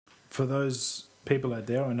for those people out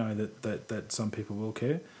there, I know that some people will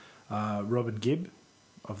care. Robin Gibb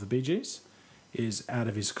of the Bee Gees is out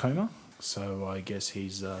of his coma, so I guess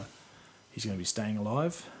he's going to be staying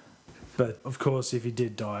alive. But of course, if he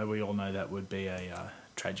did die, we all know that would be a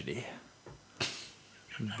tragedy.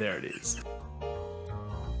 There it is.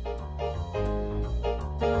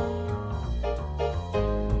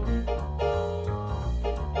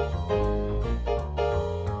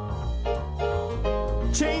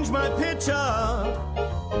 Change my pitch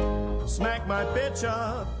up, smack my bitch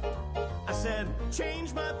up. I said,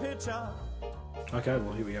 change my pitch up. Okay,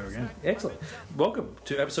 well, here we go again. Excellent. Welcome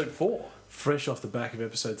to episode 4. Fresh off the back of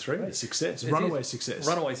episode 3, right. Success. Runaway success.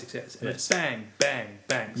 Runaway success. And yes. It's bang, bang,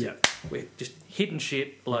 bang. So yeah. We're just hitting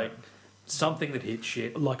shit like something that hits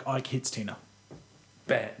shit. Like Ike hits Tina.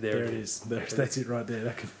 Bang. There it is. That's it right there.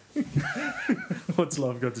 That can... What's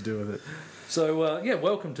love got to do with it? So,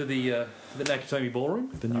 welcome to the Nakatomi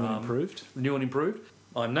Ballroom. The new and improved. The new and improved.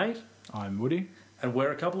 I'm Nate. I'm Woody. And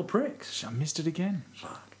we're a couple of pricks. I missed it again.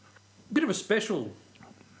 Fuck. Bit of a special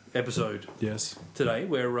episode. Yes. Today.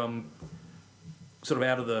 We're sort of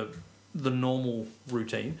out of the normal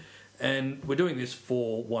routine. And we're doing this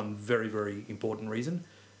for one very, very important reason.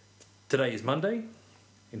 Today is Monday.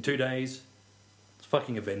 In 2 days, it's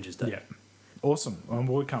fucking Avengers Day. Yeah. Awesome.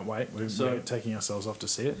 We can't wait. We're taking ourselves off to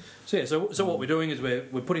see it. So what we're doing is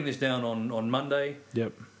we're putting this down on Monday.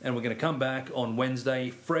 Yep. And we're going to come back on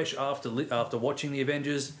Wednesday, fresh after watching the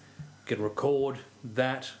Avengers, can record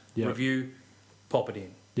that review, pop it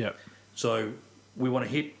in. Yep. So we want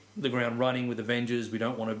to hit the ground running with Avengers. We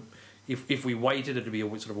don't want to... If we waited, it'd be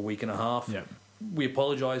sort of a week and a half. Yep. We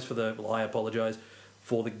apologise I apologise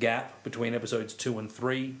for the gap between episodes 2 and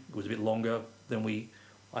 3. It was a bit longer than we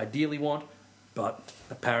ideally want. But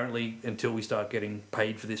apparently, until we start getting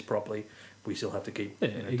paid for this properly, we still have to keep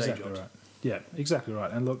day jobs. Right. Yeah, exactly right.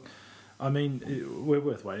 And look, I mean, we're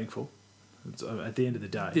worth waiting for. At the end of the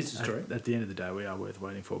day, this is true. At the end of the day, we are worth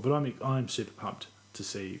waiting for. But I'm super pumped to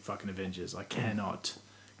see fucking Avengers. I cannot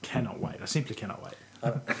wait. I simply cannot wait.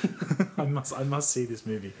 I must see this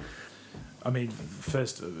movie. I mean,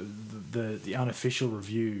 first the unofficial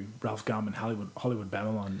review, Ralph Garman, Hollywood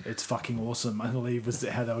Babylon. It's fucking awesome. I believe was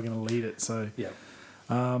how they were going to lead it. So yeah,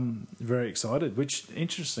 very excited. Which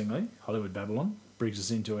interestingly, Hollywood Babylon brings us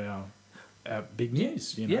into our big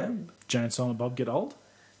news. You know, yeah. Jay and Silent Bob Get Old.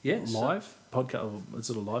 Yes, live podcast. Is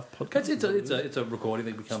it a live podcast? It's a recording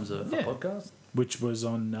that becomes a podcast. Which was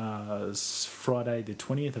on Friday the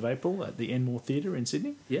 20th of April at the Enmore Theatre in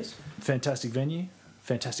Sydney. Yes, fantastic venue,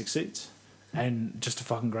 fantastic seats. And just a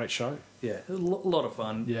fucking great show. Yeah, a lot of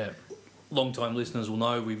fun. Yeah, long-time listeners will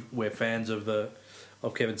know we're fans of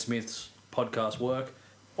Kevin Smith's podcast work.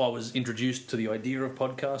 I was introduced to the idea of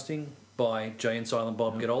podcasting by Jay and Silent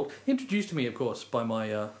Bob Get Old. Introduced to me, of course, by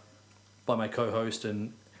my co-host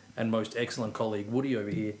and most excellent colleague Woody over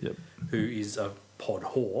here, who is a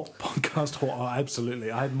podcast whore. Oh,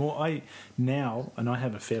 absolutely. I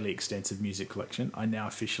have a fairly extensive music collection. I now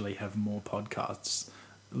officially have more podcasts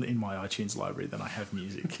in my iTunes library than I have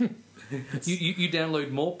music. you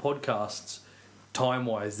download more podcasts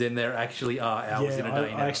time-wise than there actually are hours in a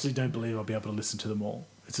day now. I actually don't believe I'll be able to listen to them all.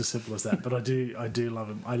 It's as simple as that. But I do love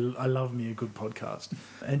them. I love me a good podcast.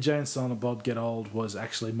 And Jay and Silent Bob Get Old was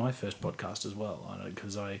actually my first podcast as well.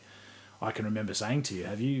 Because I can remember saying to you,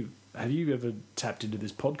 have you ever tapped into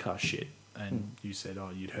this podcast shit? And you said,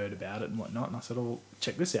 you'd heard about it and whatnot. And I said,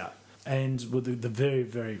 check this out. And with a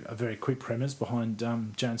very quick premise behind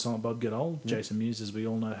Jay and Silent Bob Get Old, Jason Mewes, as we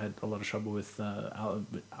all know, had a lot of trouble with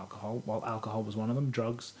alcohol. Well, alcohol was one of them.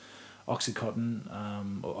 Drugs,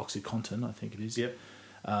 Oxycontin, or Oxycontin, I think it is. Yep.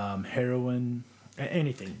 Heroin,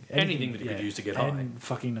 anything that you could use to get high. And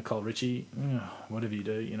fucking Nicole Richie, whatever you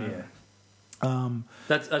do, you know. Yeah.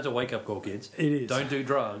 That's a wake up call, kids. It is. Don't do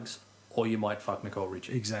drugs, or you might fuck Nicole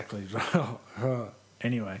Richie. Exactly.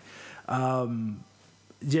 Anyway.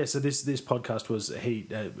 So this podcast was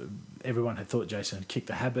everyone had thought Jason had kicked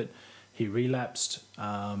the habit. He relapsed,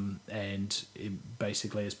 and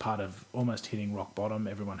basically as part of almost hitting rock bottom,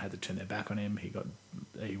 everyone had to turn their back on him.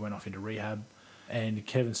 He went off into rehab, and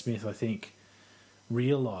Kevin Smith, I think,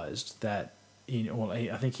 realised that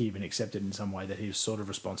I think he even accepted in some way that he was sort of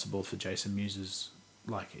responsible for Jason Mewes's.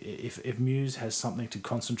 Like, if Mewes has something to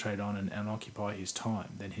concentrate on and occupy his time,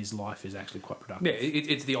 then his life is actually quite productive. Yeah,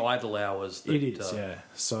 it's the idle hours. It is, yeah.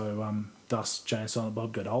 So, thus, Jay and Silent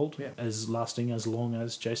Bob Get Old, as lasting as long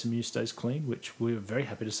as Jason Mewes stays clean, which we're very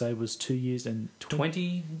happy to say was 2 years and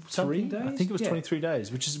 20-something days? I think it was 23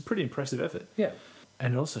 days, which is a pretty impressive effort. Yeah.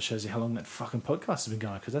 And it also shows you how long that fucking podcast has been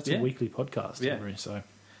going, because that's a weekly podcast. Yeah. So,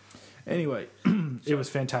 anyway, it was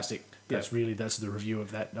fantastic. That's the review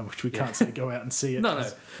of that, which we can't say go out and see it. No.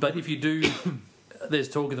 But if you do, there's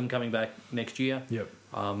talk of them coming back next year. Yep.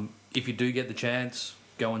 If you do get the chance,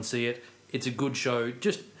 go and see it. It's a good show,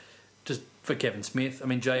 just for Kevin Smith. I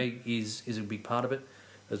mean, Jay is a big part of it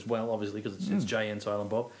as well, obviously, because it's Jay and Silent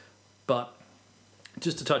Bob. But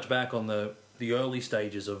just to touch back on the early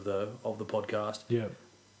stages of the podcast,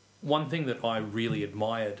 one thing that I really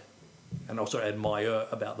admired and also admire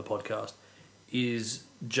about the podcast is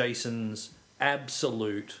Jason's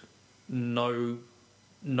absolute no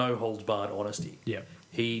holds barred honesty. Yeah.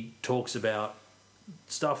 He talks about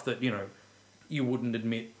stuff that, you wouldn't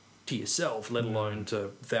admit to yourself, let alone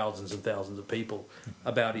to thousands and thousands of people,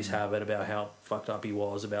 about his habit, about how fucked up he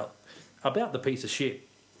was, about the piece of shit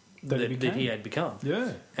that he had become.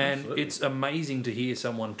 Yeah. And absolutely. it's amazing to hear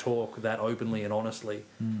someone talk that openly and honestly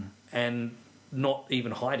and not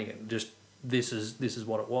even hiding it. Just this is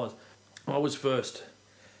what it was. There was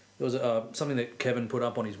something that Kevin put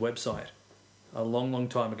up on his website a long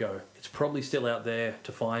time ago. It's probably still out there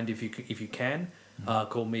to find if you can,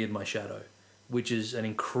 called Me and My Shadow, which is an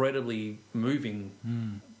incredibly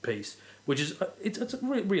moving piece. Which is it's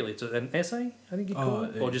an essay, I think you call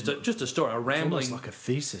it, or just a story, a rambling. It's almost like a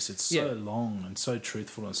thesis. It's so long and so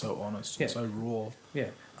truthful and so honest and so raw.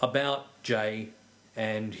 Yeah, about Jay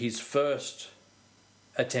and his first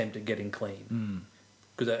attempt at getting clean.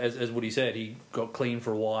 Because as Woody said, he got clean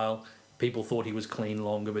for a while. People thought he was clean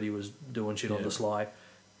longer, but he was doing shit on the sly.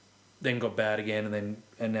 Then got bad again,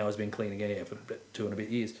 and now has been clean again for 2 and a bit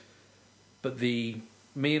years. But the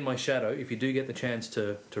Me and My Shadow, if you do get the chance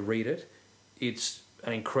to read it, it's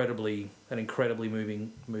an incredibly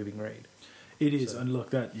moving read. It is, and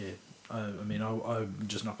look, that I'm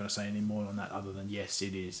just not going to say any more on that other than yes,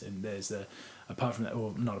 it is. And there's apart from that,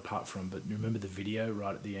 or not apart from, but remember the video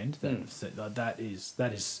right at the end. That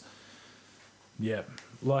is, yeah,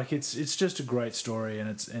 like it's just a great story,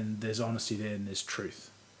 and there's honesty there, and there's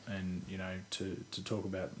truth, and to talk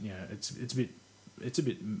about, it's a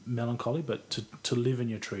bit melancholy, but to live in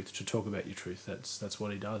your truth, to talk about your truth, that's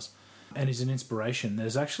what he does. And he's an inspiration.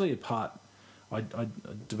 There's actually a part I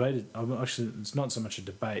debated. Actually, it's not so much a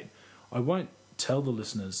debate. I won't tell the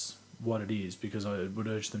listeners what it is, because I would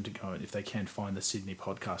urge them to go, if they can, find the Sydney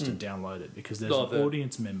podcast and download it, because there's an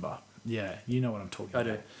audience member. Yeah, you know what I'm talking about.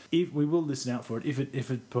 I do. If we will listen out for it. If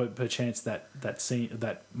it perchance that scene,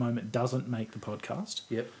 that moment doesn't make the podcast,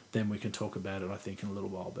 then we can talk about it, I think, in a little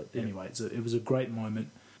while. But anyway, it was a great moment,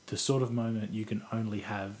 the sort of moment you can only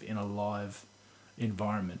have in a live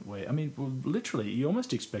environment where, literally, you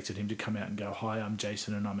almost expected him to come out and go, "Hi, I'm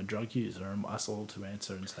Jason and I'm a drug user," and us all to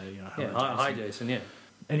answer and say, "Hello, hi Jason." Yeah.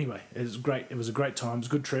 Anyway, it was great. It was a great time. It was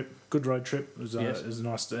a good trip, good road trip. It was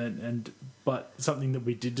nice. But something that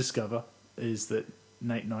we did discover is that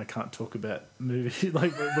Nate and I can't talk about movies.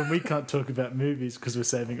 Like, when we can't talk about movies because we're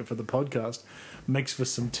saving it for the podcast, makes for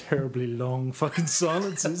some terribly long fucking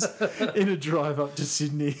silences in a drive up to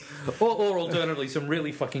Sydney. Or alternatively, some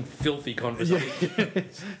really fucking filthy conversations. Yeah.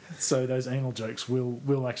 So those anal jokes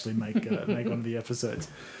will actually make one of the episodes.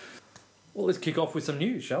 Well, let's kick off with some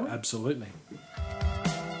news, shall we? Absolutely.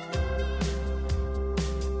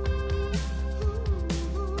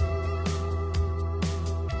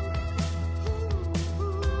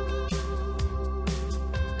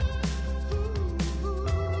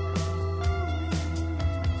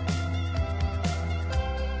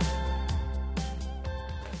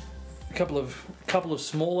 Couple of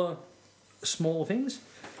smaller things.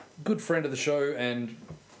 Good friend of the show and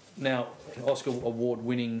now Oscar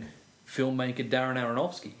award-winning filmmaker Darren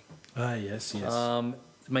Aronofsky. Yes.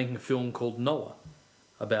 Making a film called Noah,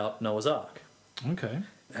 about Noah's Ark. Okay.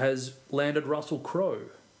 Has landed Russell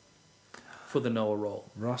Crowe for the Noah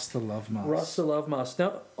role. Russ the Love Mask.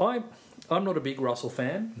 Now, I'm not a big Russell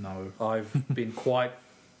fan. No. I've been quite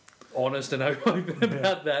honest and open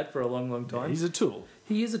about that for a long time. Yeah, he's a tool.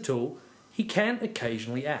 He is a tool. He can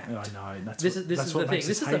occasionally act. I know. This is the thing.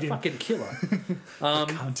 This is the fucking killer.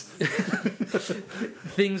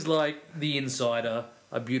 Things like The Insider,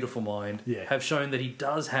 A Beautiful Mind, have shown that he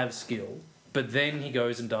does have skill, but then he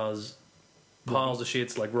goes and does piles of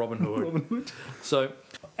shits like Robin Hood. So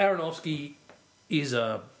Aronofsky is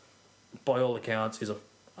by all accounts, is a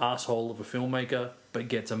asshole of a filmmaker, but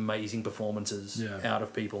gets amazing performances out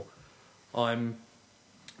of people. I'm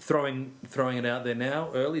throwing it out there now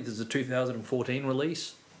early. There's a 2014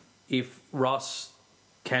 release. If Russ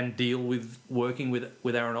can deal with working with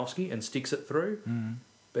Aronofsky and sticks it through,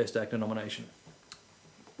 Best Actor nomination.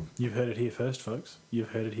 You've heard it here first, folks. You've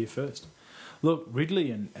heard it here first. Look, Ridley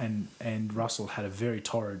and Russell had a very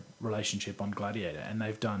torrid relationship on Gladiator, and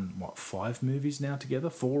they've done 5 movies now together,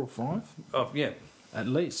 4 or 5. Oh yeah. At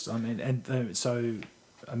least, I mean, and so,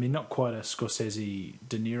 I mean, not quite a Scorsese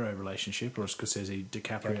De Niro relationship or a Scorsese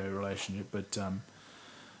DiCaprio relationship, but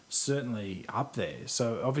certainly up there.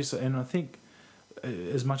 So obviously, and I think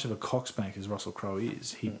as much of a cockspank as Russell Crowe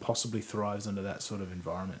is, he possibly thrives under that sort of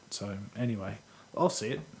environment. So anyway, I'll see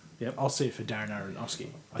it. Yep. I'll see it for Darren Aronofsky.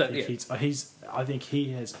 I think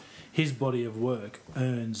he has his body of work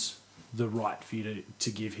earns the right for you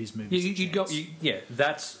to give his movies.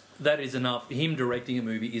 That is enough. Him directing a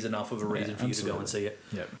movie is enough of a reason for you to go and see it.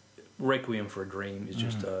 Yep. Requiem for a Dream is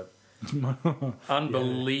just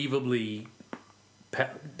unbelievably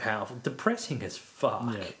powerful, depressing as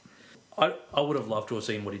fuck. Yeah. I would have loved to have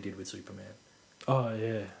seen what he did with Superman. Oh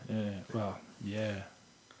yeah. Well, yeah.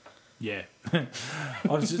 I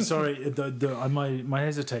was just sorry. My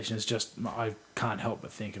hesitation is just I can't help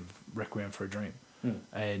but think of Requiem for a Dream.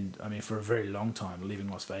 And I mean, for a very long time, Leaving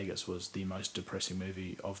Las Vegas was the most depressing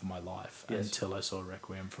movie of my life until I saw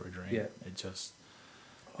Requiem for a Dream. Yeah. It just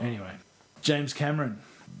anyway. James Cameron,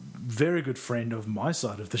 very good friend of my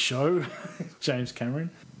side of the show. James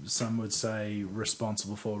Cameron, some would say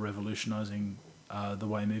responsible for revolutionising the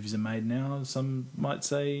way movies are made now. Some might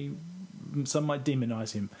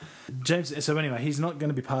demonise him. So anyway, he's not going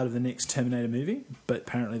to be part of the next Terminator movie, but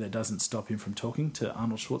apparently that doesn't stop him from talking to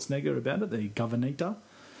Arnold Schwarzenegger about it, the Governor,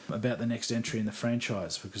 about the next entry in the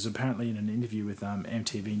franchise. Because apparently in an interview with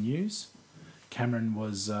MTV News, Cameron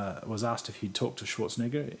was asked if he'd talked to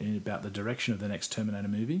Schwarzenegger about the direction of the next Terminator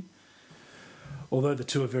movie. Although the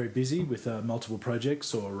two are very busy with multiple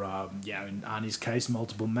projects, or in Arnie's case,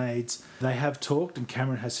 multiple maids, they have talked, and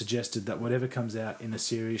Cameron has suggested that whatever comes out in the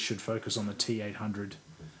series should focus on the T-800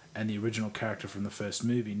 and the original character from the first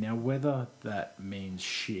movie. Now, whether that means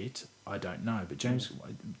shit, I don't know. But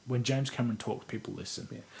when James Cameron talks, people listen.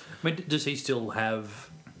 Yeah. I mean, does he still have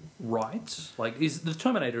rights? Like, is the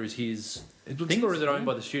Terminator his thing, or is it owned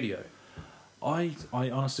by the studio? I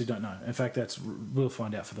honestly don't know. In fact, we'll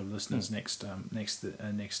find out for the listeners next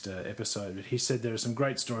episode. But he said there are some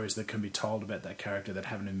great stories that can be told about that character that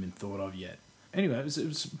haven't even been thought of yet. Anyway, it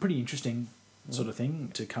was a pretty interesting sort of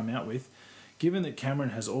thing to come out with, given that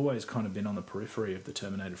Cameron has always kind of been on the periphery of the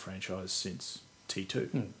Terminator franchise since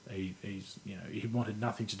T2. He wanted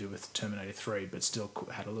nothing to do with Terminator 3, but still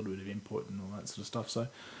had a little bit of input and all that sort of stuff. So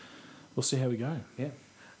we'll see how we go. Yeah,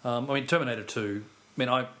 I mean Terminator 2. I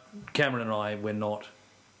mean, Cameron and I were not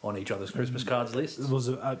on each other's Christmas cards list. It was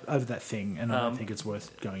over that thing, and I don't think it's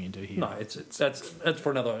worth going into here. No, that's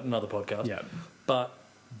for another podcast. Yeah, but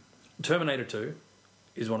Terminator 2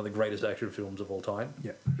 is one of the greatest action films of all time.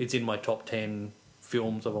 Yeah, it's in my top 10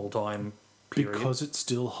 films of all time. Period. Because it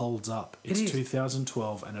still holds up. It's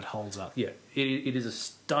 2012 and it holds up. Yeah, it is a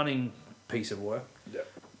stunning piece of work. Yeah,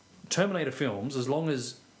 Terminator films, as long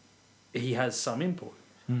as he has some input.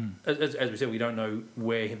 As we said, we don't know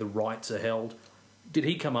where the rights are held. Did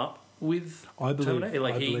he come up with Terminator?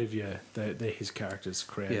 I believe, yeah. They're his characters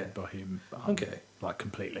created by him. Like,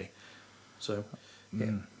 completely. So, I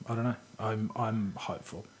don't know. I'm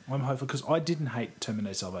hopeful. I'm hopeful because I didn't hate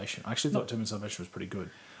Terminator Salvation. I actually thought Terminator Salvation was pretty good.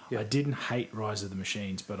 Yeah. I didn't hate Rise of the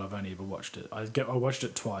Machines, but I've only ever watched it. I watched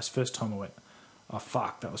it twice. First time I went, oh,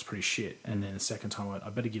 fuck, that was pretty shit. And then the second time I went, I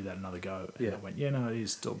better give that another go. And I went, no, it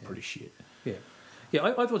is still pretty shit. Yeah.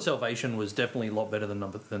 Yeah, I thought Salvation was definitely a lot better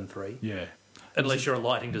than 3. Yeah. Unless you're a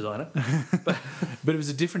lighting designer. But it was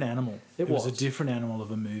a different animal. It was a different animal of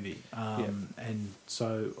a movie. And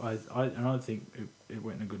so I think it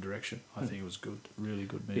went in a good direction. I think it was good, really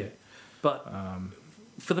good movie. Yeah. But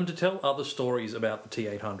for them to tell other stories about the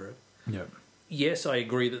T-800, yes, I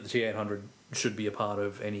agree that the T-800 should be a part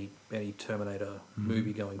of any Terminator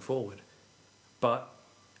movie going forward. But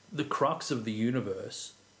the crux of the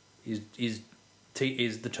universe is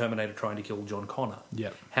the Terminator trying to kill John Connor. Yeah.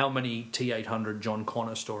 How many T-800 John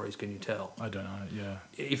Connor stories can you tell? I don't know, yeah.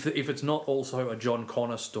 If it's not also a John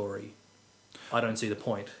Connor story, I don't see the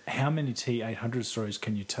point. How many T-800 stories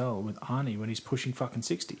can you tell with Arnie when he's pushing fucking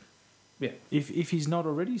 60? Yeah. If he's not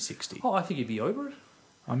already 60. Oh, I think he'd be over it.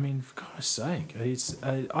 I mean, for God's sake. It's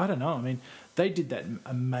I don't know. I mean, they did that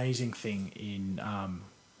amazing thing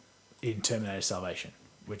in Terminator Salvation,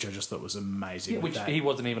 which I just thought was amazing. Yeah, which he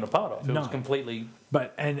wasn't even a part of. It was completely...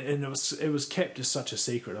 But and it was kept as such a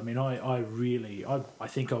secret. I mean, I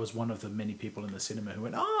think I was one of the many people in the cinema who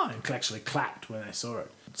went, oh, and actually clapped when they saw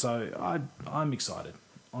it. So I'm excited.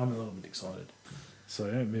 I'm a little bit excited. So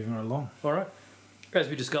yeah, moving right along. All right. As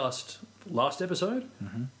we discussed last episode,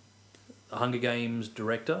 the Hunger Games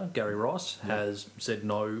director, Gary Ross, has said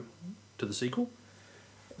no to the sequel.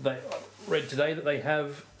 I read today that they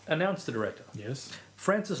have announced the director. Yes.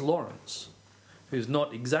 Francis Lawrence, who's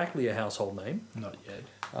not exactly a household name. Not yet.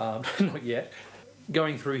 Not yet.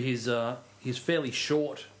 going through his fairly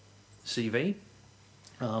short CV,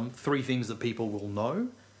 3 things that people will know: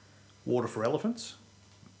 Water for Elephants,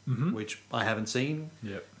 which I haven't seen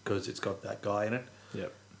because it's got that guy in it.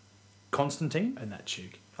 Yep. Constantine And that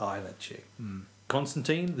chick. Oh, and that chick.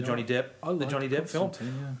 Constantine, the Johnny Depp, film.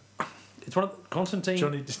 Yeah. It's one of Constantine.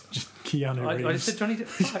 Keanu Reeves. I just said Johnny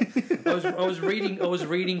Depp. I was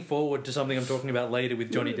reading forward to something I'm talking about later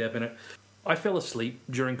with Johnny Depp in it. I fell asleep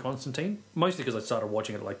during Constantine, mostly because I started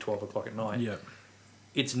watching it at like 12 o'clock at night. Yeah.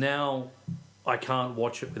 It's now I can't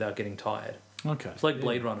watch it without getting tired. Okay. It's like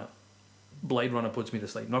Blade Runner. Blade Runner puts me to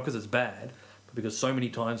sleep, not because it's bad, but because so many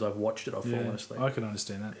times I've watched it, I've fallen asleep. I can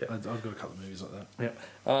understand that. Yeah. I've got a couple of movies like that.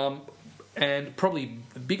 Yeah. And probably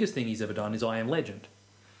the biggest thing he's ever done is I Am Legend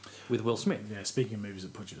with Will Smith. Yeah, speaking of movies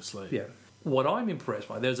that put you to sleep. Yeah. What I'm impressed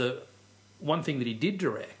by, there's one thing that he did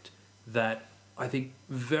direct that I think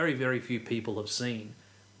very, very few people have seen,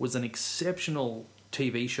 was an exceptional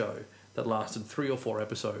TV show that lasted 3 or 4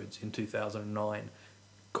 episodes in 2009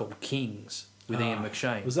 called Kings with Ian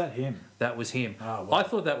McShane. Was that him? That was him. Oh, wow. I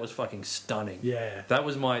thought that was fucking stunning. Yeah. That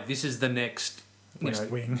was this is the next...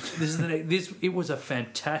 West Wing. It was a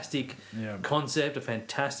fantastic concept,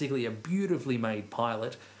 a beautifully made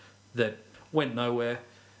pilot that went nowhere,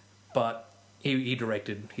 but he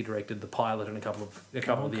directed the pilot and a couple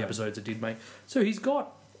of the episodes it did make. So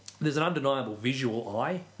there's an undeniable visual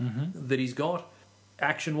eye that he's got.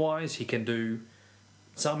 Action wise, he can do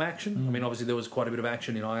some action. I mean, obviously there was quite a bit of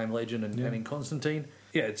action in I Am Legend and in Constantine.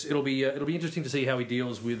 Yeah, it'll be interesting to see how he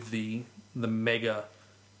deals with the mega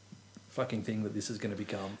fucking thing that this is going to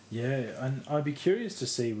become. Yeah, and I'd be curious to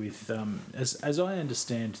see with as I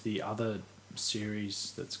understand the other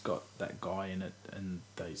series that's got that guy in it and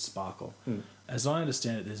they sparkle. As I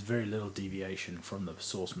understand it, there's very little deviation from the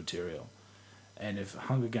source material, and if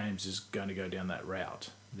Hunger Games is going to go down that route,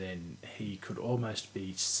 then he could almost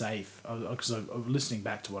be safe. Because I'm listening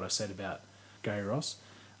back to what I said about Gary Ross.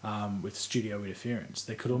 With studio interference,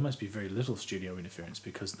 there could almost be very little studio interference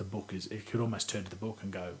because the book it could almost turn to the book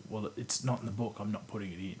and go, well, it's not in the book, I'm not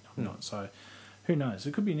putting it in. I'm not. So who knows?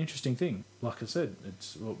 It could be an interesting thing. Like I said,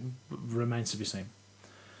 it remains to be seen.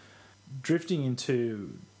 Drifting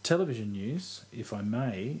into television news, if I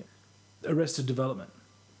may, Arrested Development.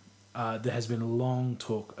 There has been a long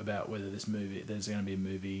talk about whether there's going to be a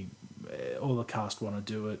movie. All the cast want to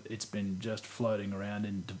do it. It's been just floating around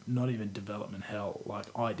in not even development hell, like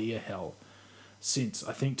idea hell, since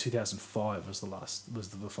I think 2005 was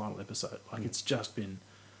the final episode. Like it's just been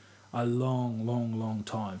a long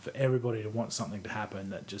time for everybody to want something to happen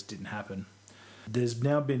that just didn't happen. There's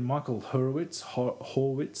now been Michael Hurwitz,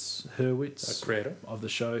 creator of the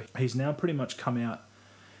show. He's now pretty much come out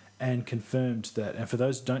and confirmed that, and for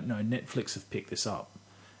those who don't know, Netflix have picked this up,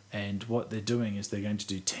 and what they're doing is they're going to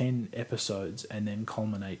do 10 episodes and then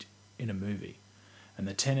culminate in a movie. And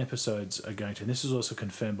the 10 episodes are going to, and this is also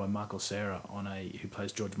confirmed by Michael Cera, who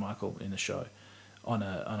plays George Michael in the show, on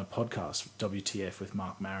a podcast, WTF with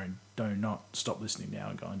Mark Maron. Do not stop listening now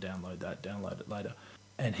and go and download it later.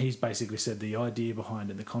 And he's basically said the idea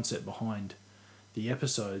behind and the concept behind the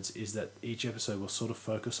episodes is that each episode will sort of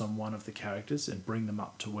focus on one of the characters and bring them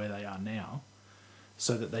up to where they are now,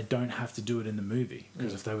 so that they don't have to do it in the movie.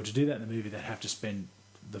 Because if they were to do that in the movie, they'd have to spend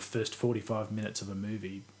the first 45 minutes of a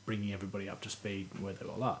movie bringing everybody up to speed where they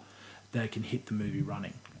all are. They can hit the movie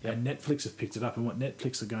running. Yep. And Netflix have picked it up, and what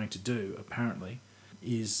Netflix are going to do, apparently,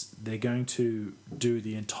 is they're going to do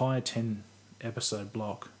the entire 10-episode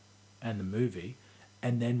block and the movie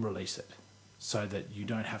and then release it, so that you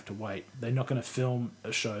don't have to wait. They're not going to film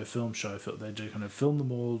a show. They're just going to film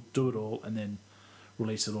them all, do it all, and then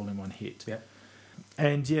release it all in one hit. Yeah.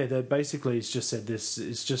 And yeah, they basically it's just said this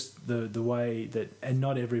is just the way that, and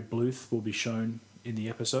not every bluth will be shown in the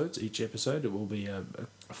episodes. Each episode, it will be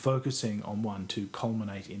focusing on one to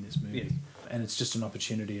culminate in this movie. Yes. And it's just an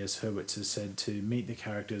opportunity, as Hurwitz has said, to meet the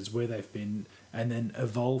characters where they've been and then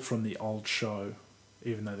evolve from the old show,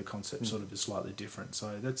 even though the concept sort of is slightly different.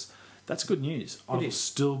 So that's good news. I will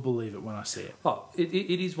still believe it when I see it. Oh,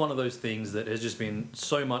 it is one of those things that has just been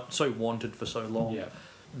so wanted for so long. Yeah.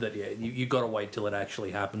 That you got to wait till it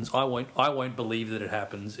actually happens. I won't believe that it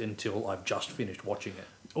happens until I've just finished watching it.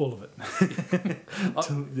 All of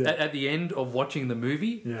it. At the end of watching the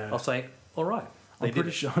movie, I'll say, "All right." I'm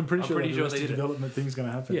pretty sure the development thing's going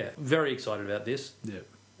to happen. Yeah, very excited about this. Yeah,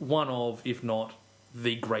 one of, if not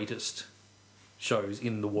the greatest shows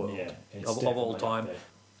in the world of all time.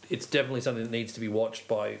 It's definitely something that needs to be watched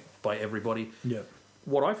by everybody. Yeah.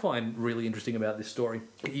 What I find really interesting about this story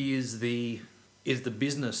is the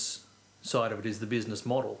business side of it, is the business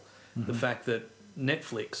model. The fact that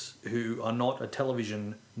Netflix, who are not a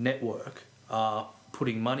television network, are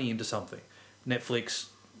putting money into something. Netflix,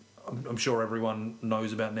 I'm sure everyone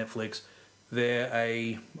knows about Netflix. They're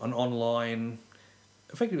an online...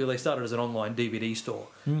 Effectively, they started as an online DVD store.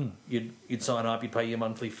 You'd sign up, you'd pay your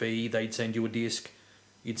monthly fee, they'd send you a disc,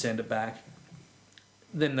 you'd send it back.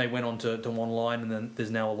 Then they went on to online, and then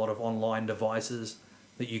there's now a lot of online devices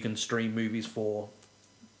that you can stream movies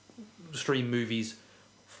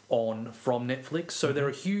on from Netflix. So they're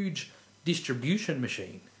a huge distribution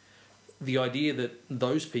machine. The idea that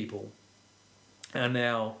those people are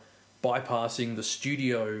now bypassing the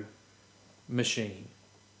studio machine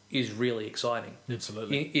is really exciting.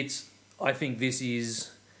 Absolutely. I think this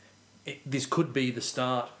could be the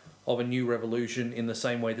start of a new revolution, in the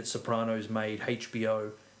same way that Sopranos made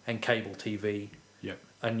HBO and cable TV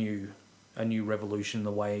a new revolution in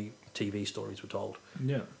the way TV stories were told.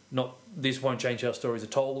 Yeah. This won't change how stories are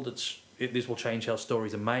told. This will change how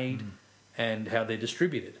stories are made and how they're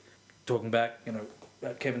distributed. Talking back,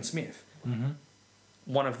 about Kevin Smith. Mm-hmm.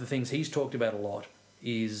 One of the things he's talked about a lot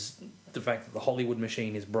is the fact that the Hollywood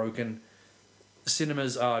machine is broken.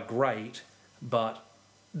 Cinemas are great, but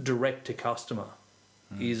direct to customer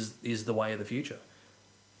is the way of the future.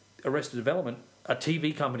 Arrested Development, a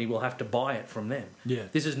TV company will have to buy it from them. Yeah.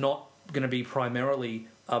 This is not going to be primarily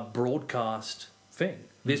a broadcast thing.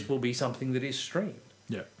 This will be something that is streamed.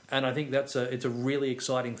 Yeah. And I think it's a really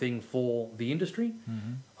exciting thing for the industry.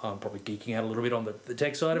 Mm-hmm. I'm probably geeking out a little bit on the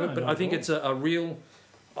tech side of it, but I think it's a real...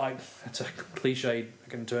 it's a cliched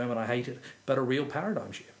term and I hate it, but a real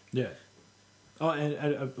paradigm shift. Yeah. Oh,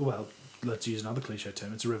 and well, let's use another cliche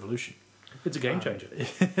term. It's a revolution. It's a game changer.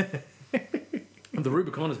 The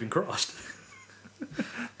Rubicon has been crossed.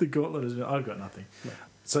 The gauntlet has been... I've got nothing. No.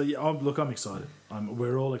 So, yeah, I'm excited.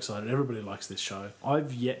 We're all excited. Everybody likes this show.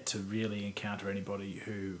 I've yet to really encounter anybody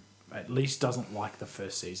who at least doesn't like the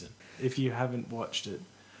first season. If you haven't watched it,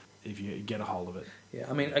 if you get a hold of it. Yeah,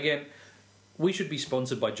 I mean, again... We should be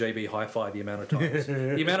sponsored by JB Hi-Fi the amount of times.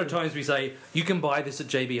 The amount of times we say, you can buy this at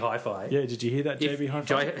JB Hi-Fi. Yeah, did you hear that, JB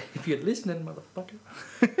Hi-Fi? If you're listening,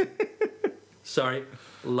 motherfucker. Sorry,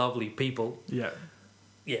 lovely people. Yeah.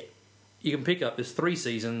 Yeah. You can pick up, there's 3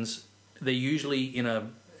 seasons. They're usually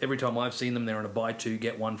every time I've seen them, they're in a buy 2,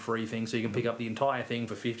 get 1 free thing. So you can pick up the entire thing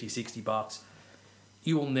for $50, $60.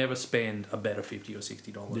 You will never spend a better $50 or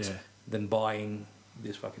 $60 than buying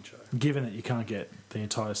this fucking show. Given that you can't get the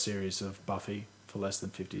entire series of Buffy for less than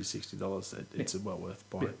 $50 to $60, it's well worth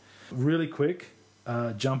buying. Yeah. Really quick,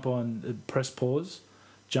 press pause,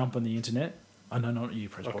 jump on the internet. Oh, no, not you,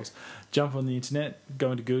 press pause. Jump on the internet,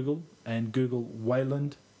 go into Google, and Google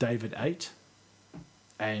Wayland David 8.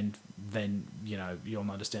 And then, you'll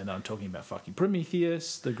understand that I'm talking about fucking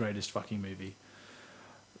Prometheus, the greatest fucking movie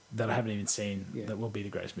that I haven't even seen, that will be the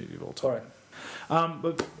greatest movie of all time. All right.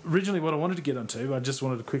 But originally what I wanted to get onto, I just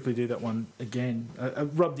wanted to quickly do that one again,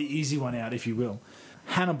 rub the easy one out, if you will.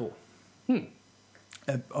 Hannibal.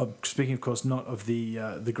 Speaking, of course, not of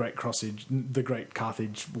the great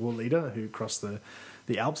Carthage war leader who crossed the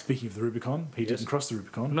Alps. Speaking of the Rubicon, he didn't cross the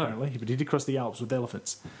Rubicon, apparently, but he did cross the Alps with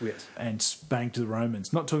elephants. Yes. And spanked the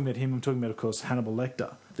Romans. Not talking about him, I'm talking about, of course, Hannibal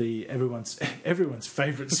Lecter, everyone's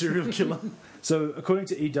favourite serial killer. So, according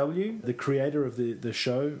to EW, the creator of the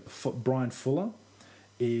show, Brian Fuller,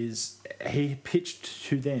 he pitched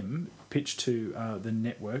to the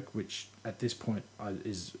network, which at this point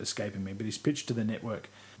is escaping me, but he's pitched to the network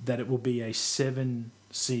that it will be a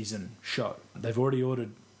 7-season show. They've already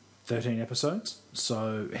ordered 13 episodes,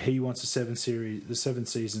 so he wants the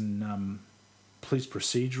 7-season police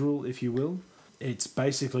procedural, if you will. It's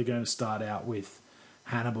basically going to start out with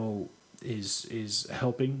Hannibal is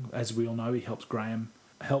helping, as we all know, he helps Graham,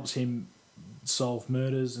 helps him solve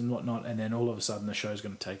murders and whatnot, and then all of a sudden the show's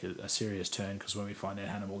going to take a serious turn because when we find out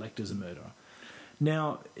Hannibal Lecter's a murderer.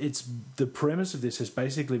 Now, the premise of this has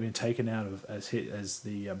basically been taken out of, as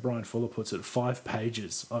the Brian Fuller puts it, 5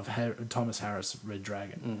 pages of Thomas Harris' Red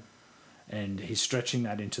Dragon, and he's stretching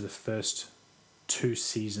that into the first 2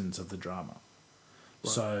 seasons of the drama.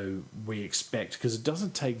 Right. So we expect, because it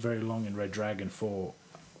doesn't take very long in Red Dragon for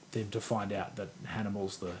them to find out that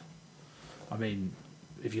Hannibal's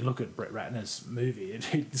if you look at Brett Ratner's movie,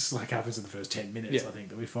 it's like happens in the first 10 minutes, I think,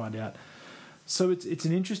 that we find out. So it's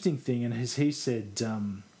an interesting thing, and as he said,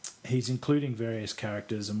 he's including various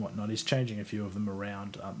characters and whatnot. He's changing a few of them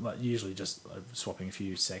around, usually just swapping a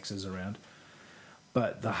few sexes around.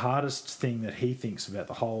 But the hardest thing that he thinks about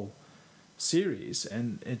the whole series,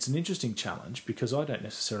 and it's an interesting challenge because I don't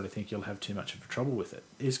necessarily think you'll have too much of a trouble with it,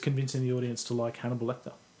 is convincing the audience to like Hannibal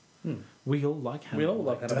Lecter. We all like Hannibal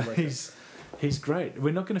Lecter. He's great.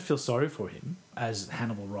 We're not going to feel sorry for him as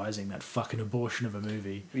Hannibal Rising, that fucking abortion of a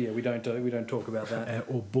movie. Yeah, we don't talk about that.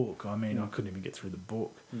 Or book. I mean, I couldn't even get through the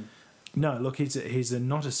book. No, look, he's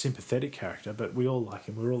not a sympathetic character, but we all like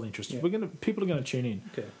him. We're all interested. Yeah. People are going to tune in.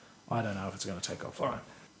 Okay. I don't know if it's going to take off. All right.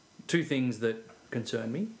 Two things that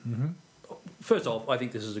concern me. Mm-hmm. First off, I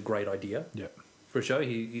think this is a great idea. Yep. For a show.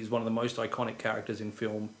 He's one of the most iconic characters in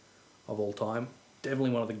film of all time.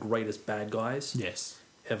 Definitely one of the greatest bad guys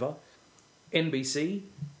ever. NBC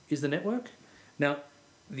is the network. Now,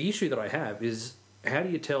 the issue that I have is how do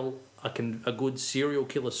you tell a good serial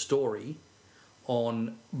killer story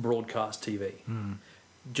on broadcast TV?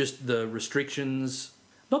 Just the restrictions.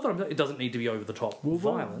 Not that it doesn't need to be over the top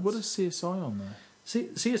violence. What is CSI on there?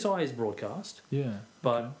 CSI is broadcast. Yeah.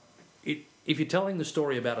 But if you're telling the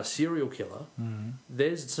story about a serial killer,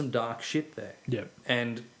 there's some dark shit there. Yep.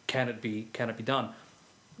 And can it be done?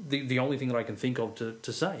 The only thing that I can think of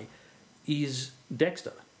to say is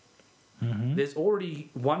Dexter. Mm-hmm. There's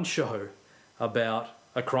already one show about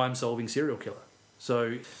a crime-solving serial killer.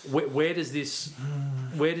 So where does this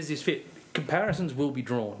fit? Comparisons will be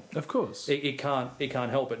drawn. Of course. It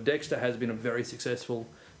can't help it. Dexter has been a very successful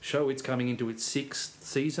show. It's coming into its 6th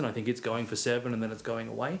season. I think it's going for 7 and then it's going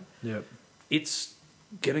away. Yep. It's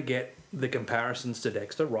going to get the comparisons to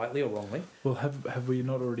Dexter, rightly or wrongly. Well, have we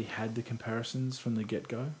not already had the comparisons from the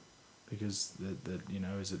get-go? Because,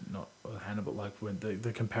 is it not Hannibal, like when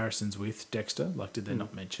the comparisons with Dexter, like did they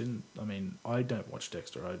not mention? I mean, I don't watch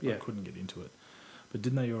Dexter. I couldn't get into it. But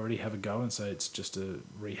didn't they already have a go and say it's just a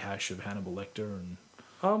rehash of Hannibal Lecter and...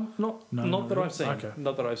 Not that really? I've seen. Okay.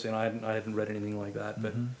 Not that I've seen. I hadn't read anything like that.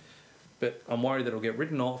 But I'm worried that it'll get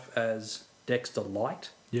written off as Dexter Light.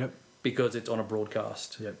 Yep. Because it's on a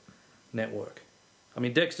broadcast network. I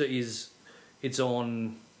mean, Dexter it's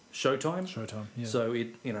on Showtime. Showtime. Yeah. So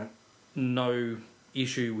no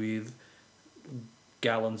issue with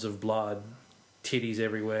gallons of blood, titties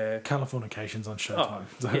everywhere. Californication's on Showtime.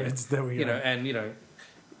 So there we go.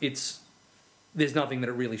 There's nothing that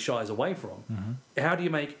it really shies away from. Mm-hmm. How do you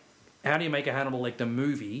make a Hannibal Lecter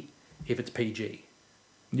movie if it's PG?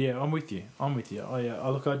 Yeah, I'm with you.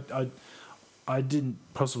 I didn't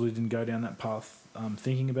go down that path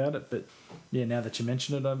thinking about it, but yeah, now that you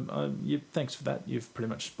mention it, thanks for that. You've pretty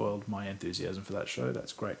much spoiled my enthusiasm for that show.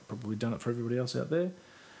 That's great. Probably done it for everybody else out there.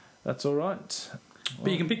 That's all right.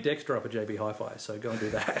 But you can pick Dexter up at JB Hi-Fi, so go and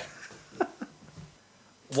do that.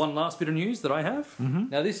 One last bit of news that I have. Mm-hmm.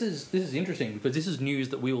 Now, this is interesting because this is news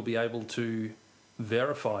that we will be able to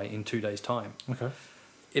verify in 2 days' time. Okay.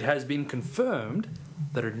 It has been confirmed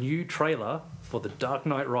that a new trailer for The Dark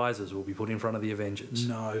Knight Rises will be put in front of the Avengers.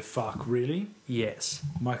 No, fuck, really? Yes.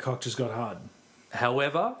 My cock just got hard.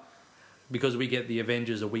 However, because we get the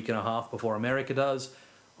Avengers a week and a half before America does,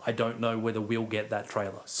 I don't know whether we'll get that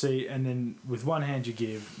trailer. See, and then with one hand you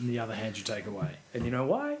give and the other hand you take away. And you know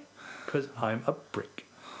why? Because I'm a prick.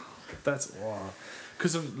 That's why.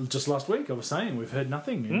 Because just last week I was saying we've heard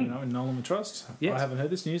nothing, in Nolan We Trust. Yes. I haven't heard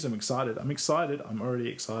this news. I'm excited. I'm already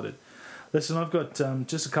excited. Listen, I've got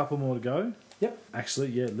just a couple more to go. Yep.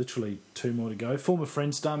 Actually, literally 2 more to go. Former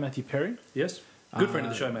Friends star Matthew Perry. Yes. Good friend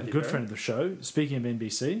of the show, Matthew Perry. Good friend of the show. Speaking of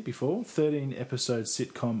NBC before, 13-episode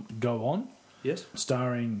sitcom Go On. Yes.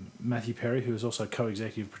 Starring Matthew Perry, who is also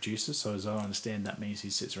co-executive producer, so as I understand that means he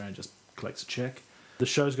sits around and just collects a check. The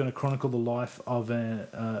show's going to chronicle the life of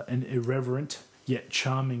an irreverent yet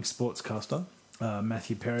charming sportscaster,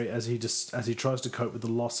 Matthew Perry, as he tries to cope with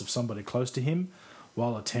the loss of somebody close to him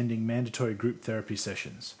while attending mandatory group therapy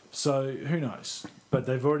sessions. So, who knows? But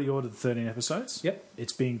they've already ordered 13 episodes. Yep.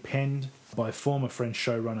 It's being penned by former French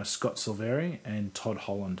showrunner Scott Silveri and Todd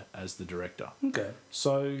Holland as the director. Okay.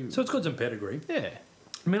 So it's got some pedigree. Yeah.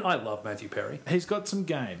 I mean, I love Matthew Perry. He's got some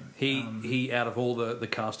game. He out of all the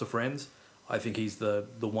cast of Friends, I think he's the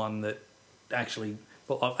one that actually...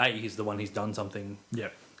 Well, he's the one he's done something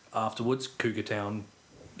afterwards, Cougar Town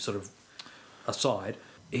sort of aside.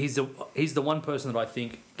 He's the one person that I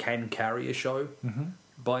think can carry a show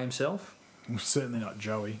by himself. Certainly not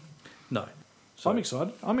Joey. No. So I'm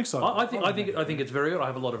excited. I think it's very good.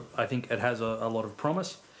 I think it has a lot of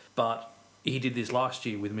promise. But he did this last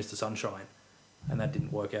year with Mr. Sunshine, and that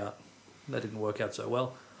didn't work out. That didn't work out so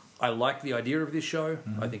well. I like the idea of this show.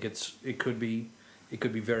 I think it could be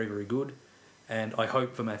very, very good, and I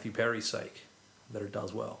hope for Matthew Perry's sake that it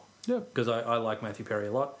does well. Yeah, because I like Matthew Perry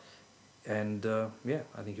a lot, and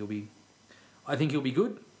I think he'll be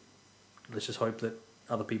good. Let's just hope that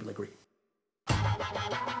other people agree.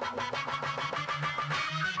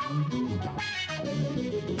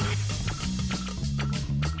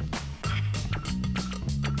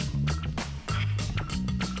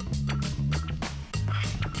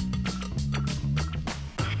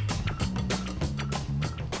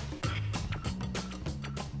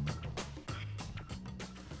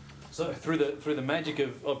 So through the magic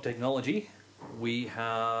of technology, we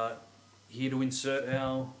are here to insert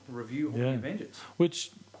our review of the Avengers. Which,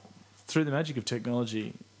 through the magic of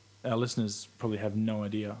technology, our listeners probably have no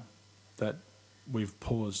idea that we've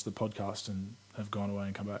paused the podcast and have gone away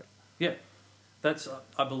and come back. Yeah, that's.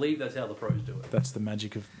 I believe that's how the pros do it. That's the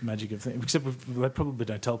magic of things. Except they probably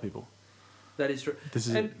don't tell people. That is true. This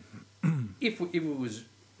is and if it was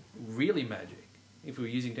really magic, if we were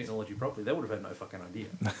using technology properly, they would have had no fucking idea.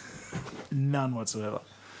 None whatsoever.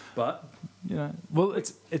 But well,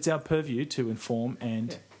 it's our purview to inform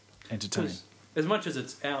and entertain. As much as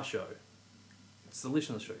it's our show, it's the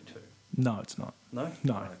listener's show too. No, it's not. No?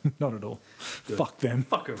 No, Right. not at all. Good. Fuck them.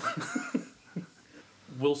 Fuck them.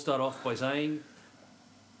 We'll start off by saying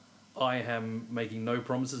I am making no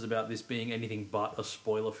promises about this being anything but a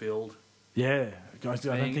spoiler-filled. Yeah, I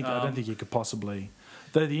don't think you could possibly.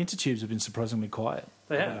 Though the intertubes have been surprisingly quiet.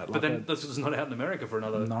 They have, but then this is not out in America for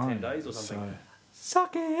another 10 days or something. So,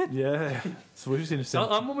 suck it. Yeah. So we've seen it.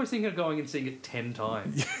 I'm almost thinking of going and seeing it 10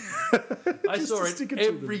 times. I saw it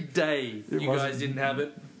every day. You guys didn't have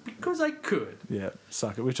it because I could. Yeah,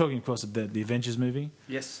 suck it. We're talking, of course, of the Avengers movie.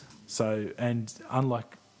 Yes. So, and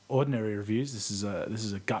unlike ordinary reviews, this is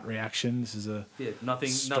a gut reaction. This is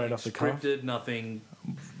nothing off the cuff. scripted, nothing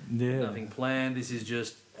planned. This is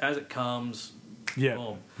just as it comes. Yeah,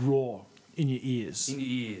 boom. Raw in your ears. In your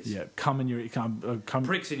ears. Yeah,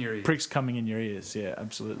 pricks in your ears. Pricks coming in your ears. Yeah,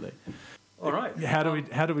 absolutely. All right. How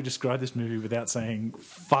do we describe this movie without saying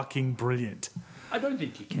fucking brilliant? I don't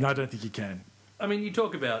think you can. No, I don't think you can. I mean, you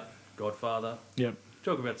talk about Godfather. Yep.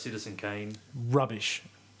 Talk about Citizen Kane. Rubbish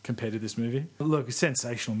compared to this movie. Look, a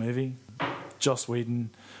sensational movie. Joss Whedon.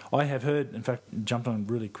 I have heard, in fact, jumped on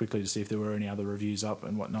really quickly to see if there were any other reviews up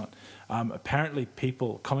and whatnot. Apparently,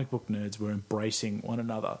 comic book nerds, were embracing one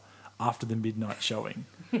another after the midnight showing.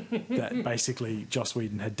 That basically Joss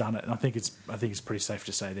Whedon had done it, and I think it's pretty safe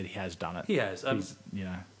to say that he has done it. He has.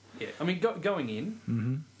 Yeah. I mean, going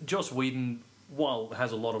in, Joss Whedon, while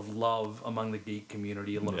has a lot of love among the geek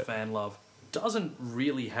community, a lot of fan love, doesn't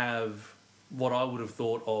really have what I would have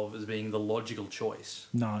thought of as being the logical choice.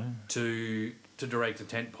 No. To direct a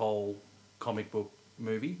tentpole comic book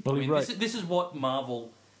movie. Well, this is what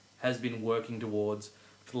Marvel has been working towards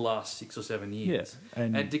for the last 6 or 7 years. Yeah,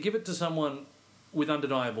 and to give it to someone with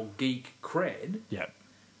undeniable geek cred,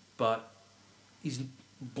 but his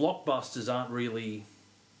blockbusters aren't really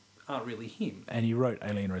him. And he wrote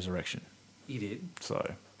Alien Resurrection. He did.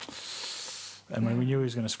 So, and when we knew he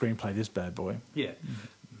was going to screenplay this bad boy. Yeah.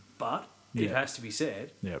 But it has to be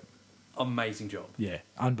said. Yep. Amazing job. Yeah,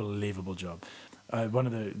 unbelievable job. One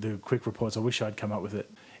of the quick reports, I wish I'd come up with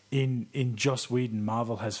it. In Joss Whedon,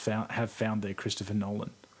 Marvel have found their Christopher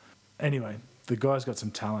Nolan. Anyway, the guy's got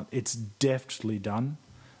some talent. It's deftly done.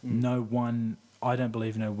 I don't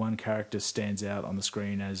believe no one character stands out on the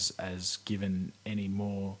screen as given any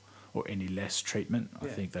more or any less treatment. I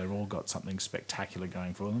think they've all got something spectacular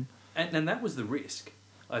going for them. And that was the risk,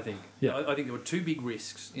 I think. Yeah. I think there were two big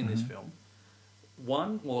risks in this film.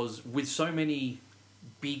 One was, with so many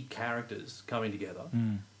big characters coming together,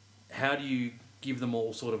 how do you give them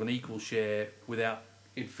all sort of an equal share without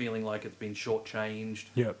it feeling like it's been shortchanged,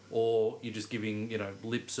 or you're just giving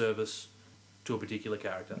lip service to a particular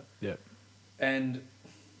character? Yep. And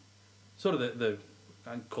sort of the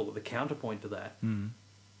I call it the counterpoint to that.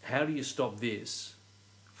 How do you stop this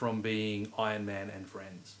from being Iron Man and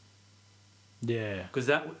Friends? Yeah. Because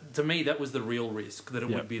that, to me, that was the real risk, that it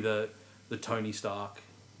would be the Tony Stark,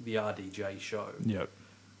 the RDJ show. Yep.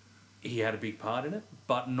 He had a big part in it,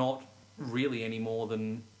 but not really any more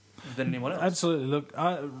than anyone else. Absolutely. Look,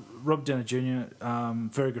 Rob Downey Jr.,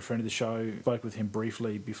 very good friend of the show. Spoke with him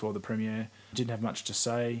briefly before the premiere. Didn't have much to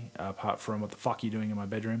say apart from what the fuck are you doing in my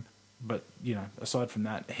bedroom. But aside from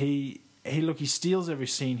that, he steals every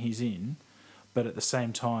scene he's in, but at the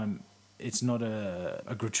same time, it's not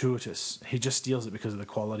a gratuitous. He just steals it because of the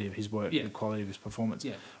quality of his work, the quality of his performance.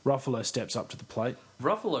 Yeah. Ruffalo steps up to the plate.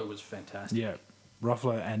 Ruffalo was fantastic. Yeah,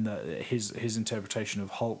 Ruffalo and his interpretation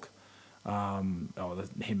of Hulk, him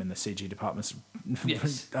and the CG department's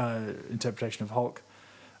interpretation of Hulk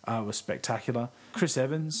was spectacular. Chris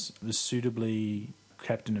Evans was suitably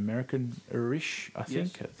Captain American-ish, I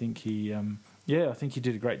think. Yes. I think he... I think he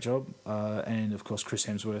did a great job. And, of course, Chris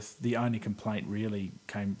Hemsworth. The only complaint really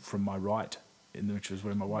came from my right, which was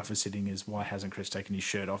where my wife was sitting, is why hasn't Chris taken his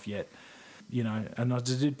shirt off yet? And I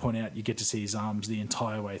did point out you get to see his arms the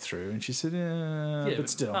entire way through. And she said, but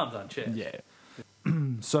still. Arms aren't chest. Yeah.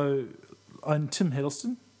 So, and Tim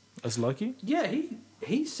Hiddleston as Loki. Yeah,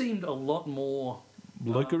 he seemed a lot more...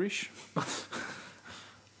 Loki-ish?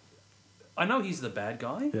 I know he's the bad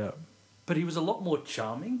guy. Yeah. But he was a lot more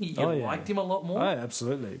charming. You Oh, yeah. liked him a lot more. Oh,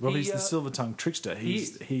 absolutely. Well, He, he's the silver-tongued trickster. He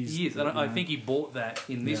is. And I think he bought that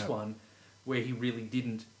in this one, where he really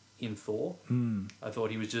didn't in Thor. I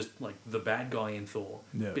thought he was just like the bad guy in Thor.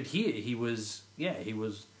 Yeah. But here he was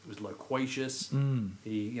loquacious.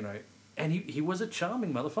 He, and he was a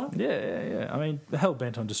charming motherfucker. Yeah. I mean, hell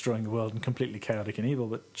bent on destroying the world and completely chaotic and evil,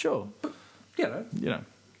 but sure. Yeah.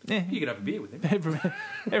 You could have a beer with him.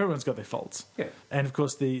 Everyone's got their faults. Yeah. And of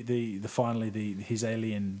course, his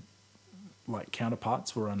alien like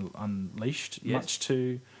counterparts were unleashed. Yes. Much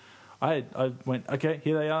to, I went, okay,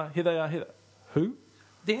 here they are. Who?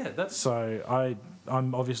 Yeah, that's So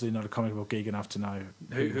I'm obviously not a comic book geek enough to know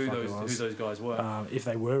who those guys were. if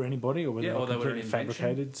they were anybody or whether they were they were completely an invention.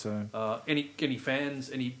 fabricated. So Any fans,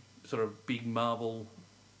 any sort of big Marvel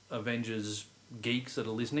Avengers geeks that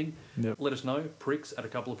are listening, Yep. let us know. Pricks at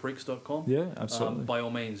acoupleofpricks.com. Yeah, absolutely. By all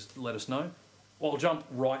means, let us know. I'll jump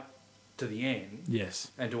right to the end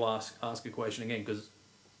yes, and to ask a question again, because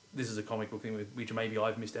this is a comic book thing which maybe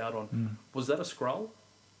I've missed out on. Was that a Skrull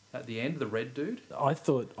at the end, the red dude? I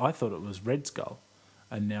thought it was Red Skull,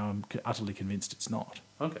 and now I'm utterly convinced it's not.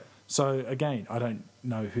 Okay. So again, I don't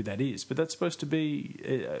know who that is, but that's supposed to be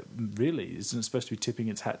really isn't it supposed to be tipping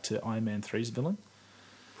its hat to Iron Man 3's villain?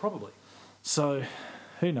 Probably. So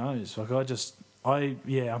who knows? Like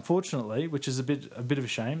unfortunately, which is a bit of a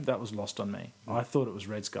shame, that was lost on me. I thought it was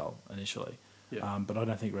Red Skull initially, but I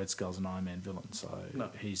don't think Red Skull's an Iron Man villain. So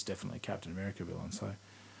he's definitely a Captain America villain. So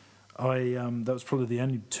that was probably the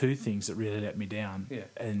only two things that really let me down. Yeah.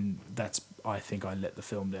 And I think I let the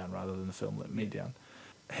film down rather than the film let me down.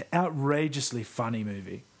 Outrageously funny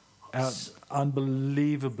movie.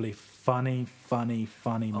 Unbelievably funny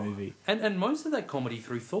movie. And most of that comedy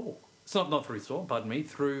through Thor. It's not through Thor, pardon me,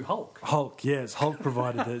 through Hulk. Hulk, yes. Hulk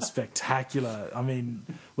provided the spectacular... I mean,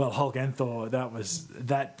 well, Hulk and Thor,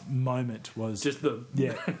 that moment was... Just the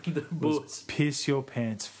was piss your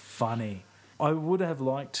pants funny. I would have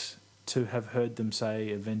liked to have heard them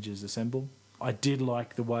say Avengers Assemble. I did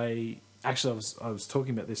like the way... Actually, I was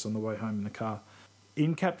talking about this on the way home in the car.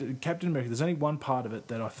 In Captain America, there's only one part of it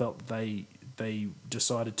that I felt they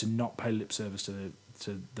decided to not pay lip service to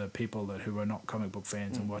the people who were not comic book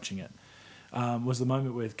fans and watching it. Was the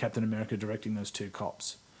moment with Captain America directing those two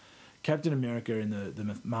cops. Captain America in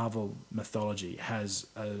the Marvel mythology has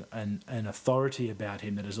an authority about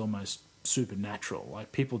him that is almost supernatural.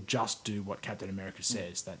 Like, people just do what Captain America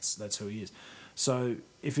says. That's who he is. So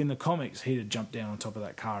if in the comics he'd have jumped down on top of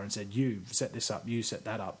that car and said, you set this up, you set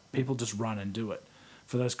that up, people just run and do it.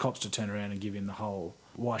 For those cops to turn around and give him the whole,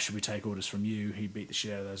 why should we take orders from you? He beat the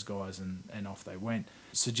shit out of those guys and off they went.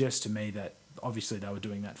 Suggests to me that obviously they were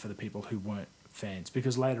doing that for the people who weren't fans.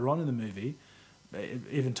 Because later on in the movie,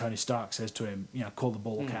 even Tony Stark says to him, call the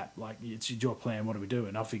ball cap. Like, it's your plan, what do we do?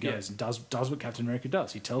 And off he goes and does what Captain America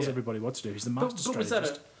does. He tells everybody what to do. He's the master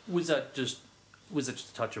strategist. Was that just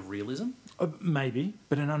a touch of realism? Maybe,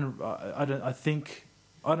 but I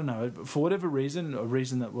don't know. For whatever reason, a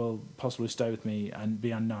reason that will possibly stay with me and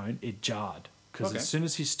be unknown, it jarred. Because as soon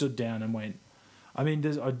as he stood down and went... I mean,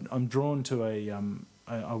 I'm drawn to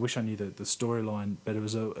I wish I knew the storyline, but it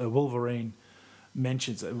was a Wolverine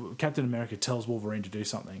mentions... Captain America tells Wolverine to do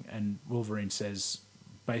something, and Wolverine says,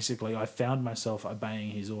 basically, I found myself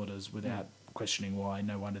obeying his orders without questioning why.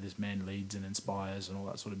 No wonder this man leads and inspires and all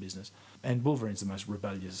that sort of business. And Wolverine's the most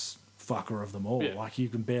rebellious fucker of them all. Yeah. Like, you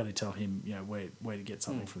can barely tell him, where to get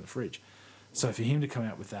something from the fridge. So for him to come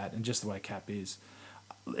out with that, and just the way Cap is,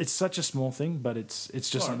 it's such a small thing, but it's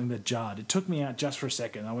just something that jarred. It took me out just for a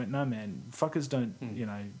second. I went, no man, fuckers don't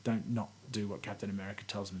not do what Captain America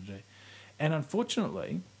tells them to do. And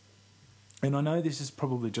unfortunately, and I know this is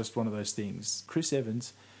probably just one of those things, Chris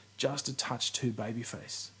Evans just a touch too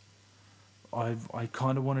babyface. I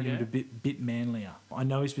kind of wanted him to be bit manlier. I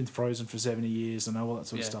know he's been frozen for 70 years. I know all that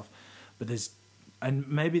sort of stuff. But and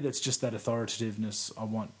maybe that's just that authoritativeness I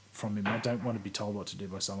want from him. I don't want to be told what to do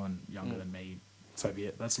by someone younger than me. So be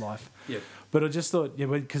it. That's life. Yeah. But I just thought,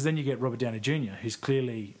 because then you get Robert Downey Jr., who's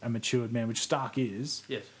clearly a matured man, which Stark is.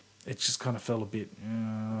 Yes. It just kind of felt a bit,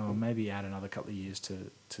 maybe add another couple of years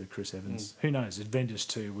to Chris Evans. Who knows? Avengers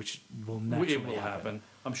 2, which will naturally happen.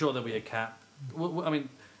 I'm sure there'll be a Cap. I mean,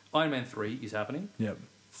 Iron Man 3 is happening. Yep.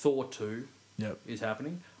 Thor 2 is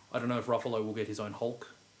happening. I don't know if Ruffalo will get his own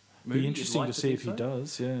Hulk movie. Be interesting to see if he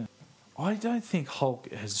does, yeah. I don't think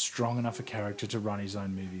Hulk has strong enough a character to run his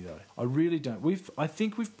own movie, though. I really don't. I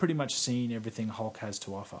think we've pretty much seen everything Hulk has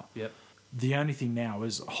to offer. Yep. The only thing now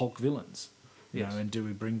is Hulk villains. You know, and do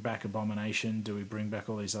we bring back Abomination? Do we bring back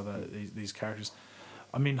all these other these characters?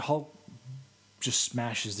 I mean, Hulk just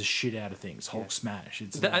smashes the shit out of things. Hulk smash.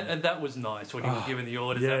 It's and that was nice when he was giving the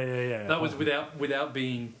orders. Yeah. That was without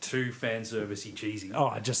being too fan servicey cheesy. Oh,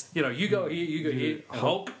 I just you go here, you go here, and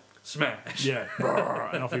Hulk smash. Yeah,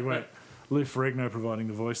 and off he went. Lou Ferrigno providing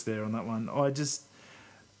the voice there on that one.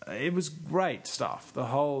 It was great stuff.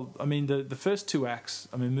 The first 2 acts.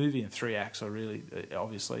 I mean, movie in 3 acts.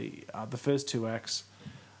 Obviously, the first 2 acts.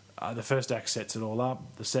 The first act sets it all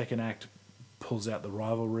up. The second act pulls out the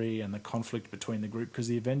rivalry and the conflict between the group because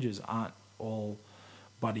the Avengers aren't all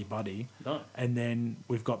buddy. No. And then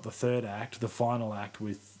we've got the third act, the final act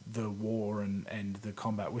with the war and the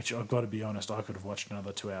combat, which I've got to be honest, I could have watched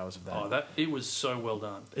another 2 hours of that. Oh, it was so well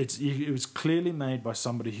done. It was clearly made by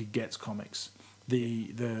somebody who gets comics.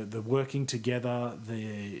 The working together,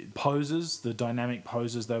 the poses, the dynamic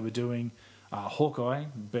poses they were doing. Hawkeye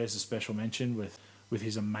bears a special mention with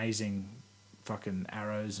his amazing fucking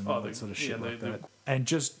arrows and all that sort of shit that. And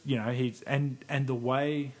just, he's and the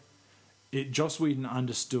way Joss Whedon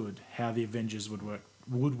understood how the Avengers would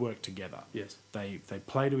work together. Yes. They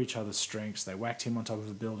play to each other's strengths. They whacked him on top of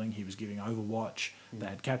a building. He was giving Overwatch. They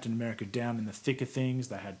had Captain America down in the thick of things.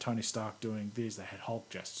 They had Tony Stark doing this. They had Hulk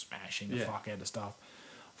just smashing the fuck out of stuff.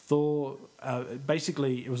 Thor,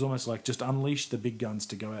 basically, it was almost like just unleash the big guns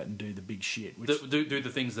to go out and do the big shit. Which, do the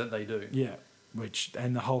things that they do. Yeah.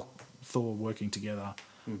 And the Hulk, Thor working together,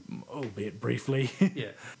 albeit briefly.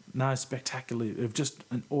 Yeah. No, spectacularly. Just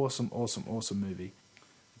an awesome movie.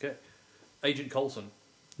 Okay. Agent Coulson.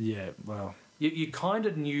 Yeah, well... You kind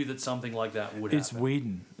of knew that something like that would happen. It's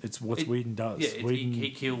Whedon. It's what Whedon does. Yeah, Whedon,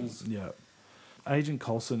 he kills... Yeah. Agent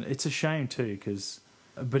Coulson, it's a shame too,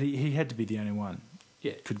 but he had to be the only one.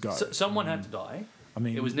 Yeah. Could go. Someone had to die. I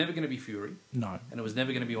mean... It was never going to be Fury. No. And it was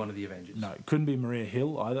never going to be one of the Avengers. No, it couldn't be Maria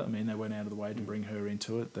Hill either. I mean, they went out of the way to bring her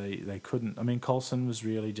into it. They couldn't. I mean, Coulson was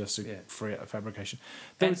really just a fabrication.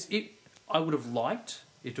 I would have liked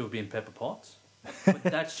it to have been Pepper Potts, but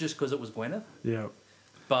that's just because it was Gwyneth. Yeah.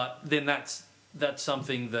 But then that's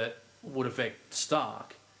something that would affect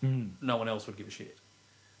Stark. No one else would give a shit.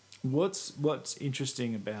 What's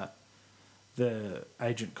interesting about the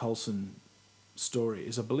Agent Coulson story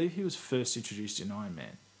is I believe he was first introduced in Iron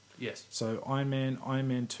Man. Yes. So Iron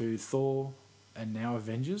Man 2, Thor, and now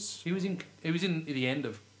Avengers. He was in the end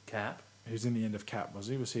of Cap. He was in the end of Cap, was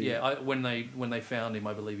he? Was he? Yeah, when they found him,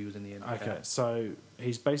 I believe he was in the end of Cap. Okay, so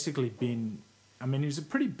he's basically been... I mean, he was a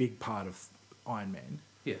pretty big part of Iron Man.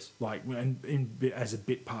 Yes. As a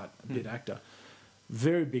bit actor.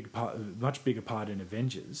 Very big part, much bigger part in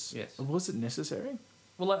Avengers. Yes. Was it necessary?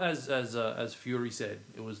 Well, as Fury said,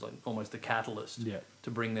 it was like almost a catalyst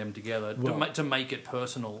to bring them together, to make it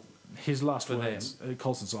personal. His last words,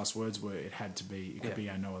 Coulson's last words were, "It had to be. It could be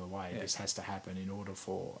no other way. This has to happen in order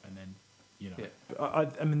for." And then,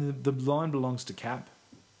 I mean, the line belongs to Cap,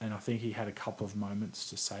 and I think he had a couple of moments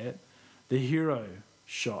to say it. The hero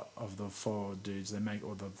shot of the 4 dudes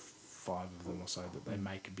or the 5 of them or so that they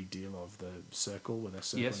make a big deal of, the circle where they're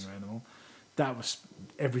circling around them all. That was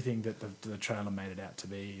everything that the trailer made it out to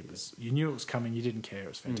be. It was, you knew it was coming, you didn't care. It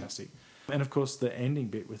was fantastic. And of course, the ending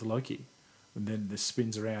bit with Loki, and then this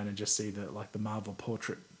spins around and just see the Marvel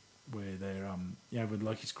portrait where they're with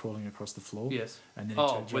Loki's crawling across the floor. Yes. And then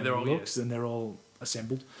he turns around and looks, and they're all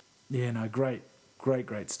assembled. Yeah, no, great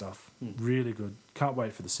stuff. Really good. Can't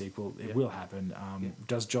wait for the sequel. It will happen.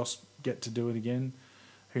 Does Joss get to do it again?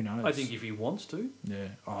 Who knows? I think if he wants to. Yeah.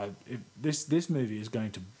 This movie is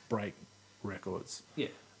going to break records. Yeah.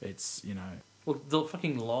 It's, Well, the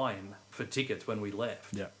fucking line for tickets when we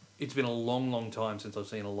left. Yeah. It's been a long, long time since I've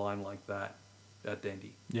seen a line like that at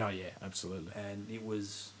Dendy. Yeah, absolutely. And he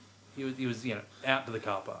was out to the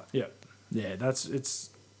car park. Yeah. Yeah,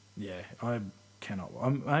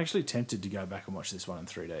 I'm actually tempted to go back and watch this one in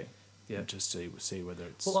 3D. Yeah. Just see whether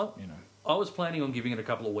it's, I was planning on giving it a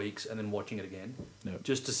couple of weeks and then watching it again. Yep.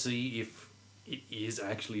 Just to see if it is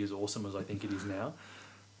actually as awesome as I think it is now.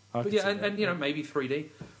 But maybe 3D.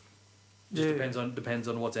 Just depends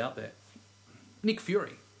on what's out there. Nick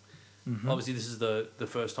Fury. Mm-hmm. Obviously, this is the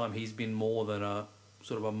first time he's been more than a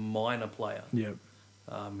sort of a minor player. Yep.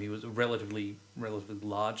 He was relatively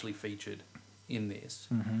largely featured in this.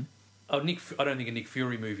 Mm-hmm. I don't think a Nick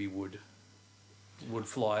Fury movie would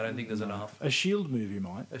fly. I don't think there's enough. A Shield movie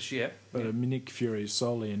might. But a Nick Fury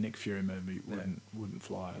movie wouldn't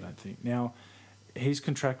fly, I don't think. Now, he's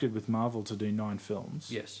contracted with Marvel to do 9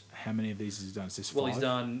 films. Yes. How many of these has he done? Is this 5? Well, he's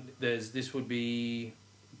done... This would be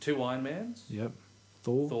 2 Iron Mans. Yep.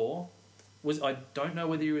 Thor. I don't know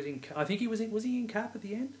whether he was in... I think he was he in Cap at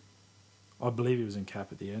the end? I believe he was in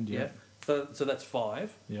Cap at the end, yeah. So that's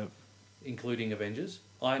 5. Yep. Including Avengers.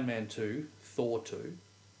 Iron Man 2, Thor 2.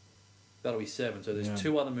 That'll be 7. So there's Yeah.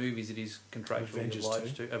 2 other movies that he's contractually Avengers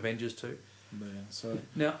obliged to. Avengers 2. Yeah, so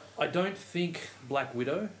Now, I don't think Black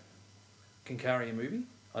Widow can carry a movie.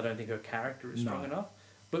 I don't think her character is strong enough.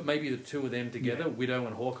 But maybe the 2 of them together, Widow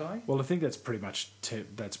and Hawkeye. well, I think that's pretty much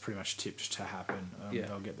tipped to happen. Yeah.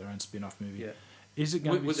 They'll get their own spin-off movie. Yeah. Is it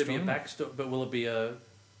going to be Would there be a strong? backstory? But will it be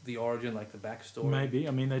the origin, like the backstory? Maybe.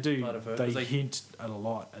 I mean, they do. Part of her- They 'cause they- hint at a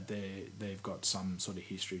lot at they've got some sort of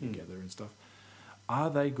history together and stuff. Are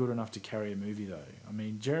they good enough to carry a movie though? I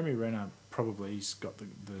mean, Jeremy Renner probably's got the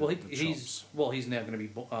Well, the he's chops. he's now going to be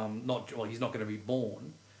he's not going to be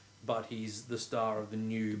born, but he's the star of the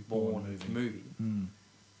new Born movie.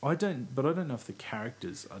 I don't know if the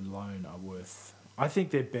characters alone are worth. I think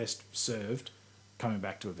they're best served coming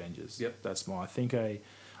back to Avengers. Yep. That's my. I think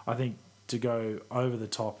to go over the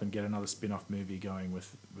top and get another spin-off movie going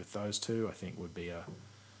with those two, I think would be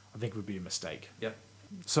a mistake. Yep.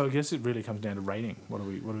 So I guess it really comes down to rating. What are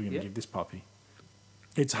we going to give this puppy?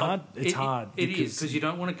 It's hard. It's hard. It is because you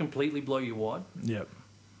don't want to completely blow your wad. Yep.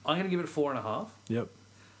 I'm going to give it 4.5. Yep.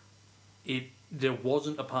 There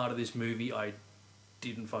wasn't a part of this movie I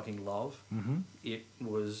didn't fucking love. Mm-hmm. It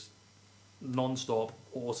was non-stop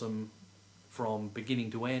awesome from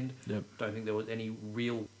beginning to end. Yep. Don't think there was any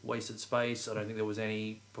real wasted space. I don't think there was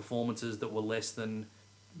any performances that were less than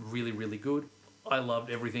really, really good. I loved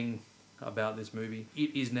everything about this movie.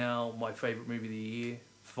 It is now my favourite movie of the year.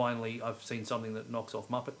 Finally, I've seen something that knocks off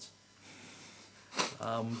Muppets.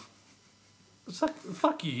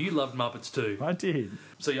 Fuck you, you loved Muppets too. I did.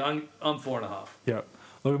 So yeah, I'm 4.5. Yep.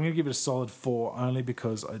 Look, I'm going to give it a solid 4 only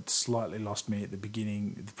because it slightly lost me at the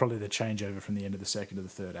beginning, probably the changeover from the end of the second to the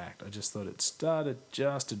third act. I just thought it started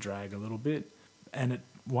just to drag a little bit. And at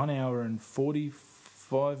 1 hour and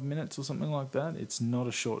 45 minutes or something like that, it's not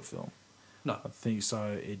a short film. No. I think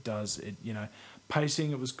so. It does.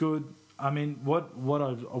 Pacing, it was good. I mean, what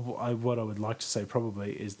I would like to say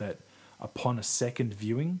probably is that upon a second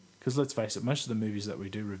viewing, because let's face it, most of the movies that we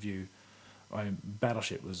do review,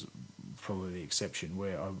 Battleship was probably the exception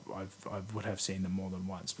where I would have seen them more than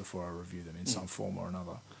once before I review them in some form or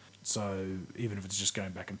another. So even if it's just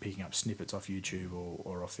going back and picking up snippets off YouTube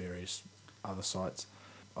or off various other sites,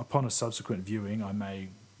 upon a subsequent viewing, I may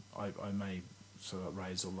sort of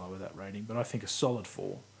raise or lower that rating, but I think a solid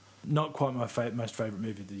 4. Not quite my most favourite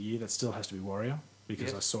movie of the year. That still has to be Warrior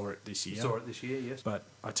because I saw it this year. You saw it this year, yes. But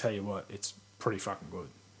I tell you what, it's pretty fucking good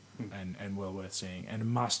and well worth seeing and a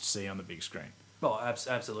must see on the big screen. Oh,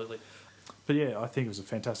 absolutely. But yeah, I think it was a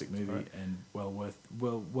fantastic movie and well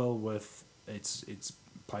worth its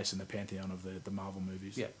place in the pantheon of the Marvel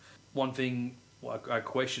movies. Yeah. One thing, a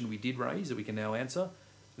question we did raise that we can now answer,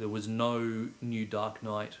 there was no new Dark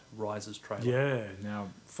Knight Rises trailer. Yeah, now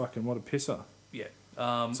fucking what a pisser. Yeah.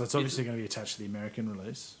 So it's obviously going to be attached to the American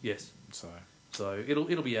release. Yes. So it'll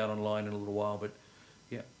be out online in a little while, but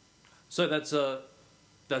yeah. So that's our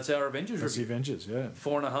Avengers that's the review. Avengers, yeah.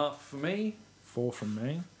 4.5 for me. 4 from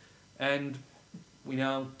me. And we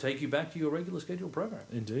now take you back to your regular scheduled program.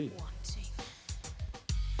 Indeed. Wanting,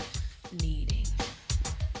 needing,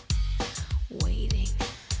 waiting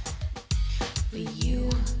for you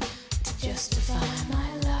to justify my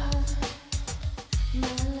love,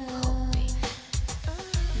 hoping,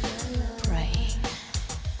 praying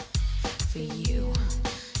for you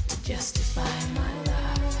to justify my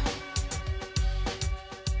love.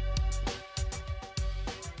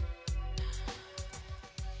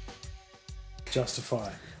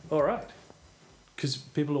 Justify. All right. Because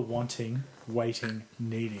people are wanting, waiting,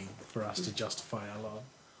 needing for us to justify our love.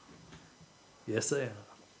 Yes, they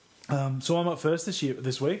are. So I'm up first this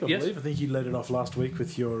week, I Yes. believe. I think you led it off last week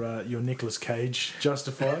with your Nicolas Cage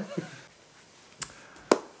Justify.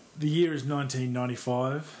 The year is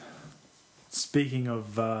 1995. Speaking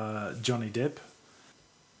of Johnny Depp,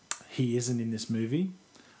 he isn't in this movie,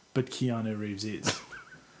 but Keanu Reeves is.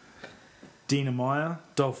 Dina Meyer,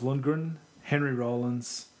 Dolph Lundgren, Henry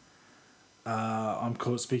Rollins.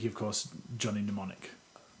 Speaking, of course, Johnny Mnemonic.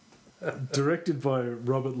 Directed by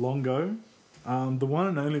Robert Longo. The one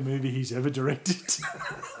and only movie he's ever directed.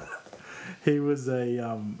 He's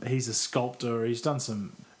a sculptor. He's done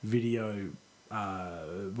some video.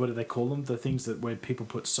 What do they call them? The things where people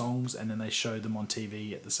put songs and then they show them on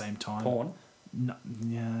TV at the same time. Porn. No,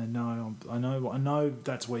 I know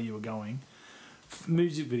that's where you were going.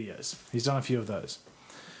 Music videos. He's done a few of those.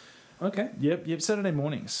 Okay. Yep. Saturday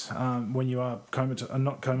mornings, when you are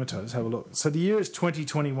not comatose, have a look. So the year is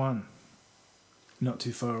 2021. Not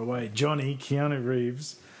too far away. Keanu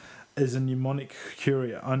Reeves, is a mnemonic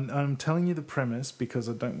courier. I'm telling you the premise because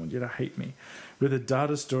I don't want you to hate me. With a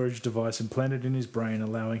data storage device implanted in his brain,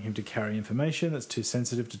 allowing him to carry information that's too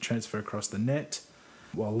sensitive to transfer across the net.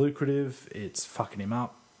 While lucrative, it's fucking him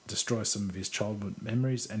up, destroys some of his childhood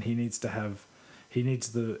memories, and he needs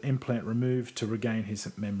the implant removed to regain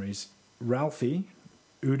his memories. Ralphie,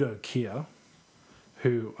 Udo Kier,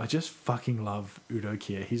 who I just fucking love Udo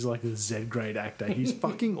Kier. He's like a Z grade actor. He's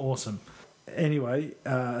fucking awesome. Anyway,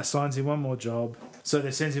 assigns him one more job. So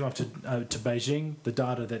they sends him up to Beijing. The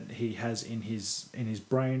data that he has in his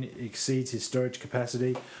brain exceeds his storage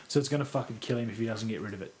capacity. So it's going to fucking kill him if he doesn't get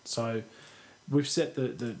rid of it. So we've set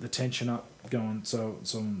the tension up, going so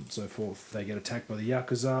on and so forth. They get attacked by the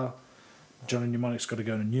Yakuza. Johnny Mnemonic's got to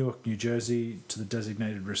go to Newark, New Jersey, to the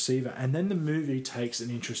designated receiver, and then the movie takes an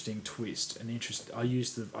interesting twist.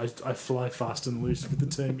 I fly fast and loose with the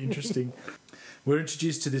term interesting. We're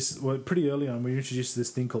introduced to this pretty early on. We're introduced to this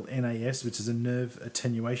thing called NAS, which is a nerve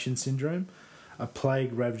attenuation syndrome, a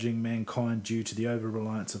plague ravaging mankind due to the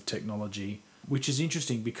over-reliance of technology. Which is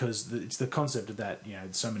interesting because it's the concept of that.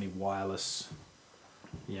 So many wireless.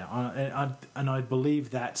 Yeah, and I believe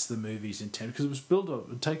that's the movie's intent, because it was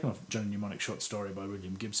taken off Johnny Mnemonic's short story by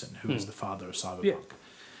William Gibson, who was the father of cyberpunk. Yeah.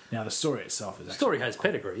 Now the story itself is the story has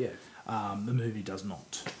pedigree, yeah. The movie does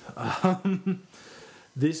not.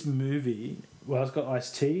 This movie, well, it's got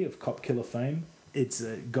Ice-T of Cop Killer fame. It's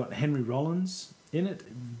got Henry Rollins in it.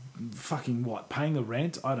 Fucking what? Paying the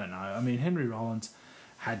rent? I don't know. I mean, Henry Rollins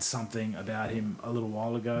had something about him a little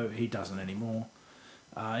while ago. He doesn't anymore.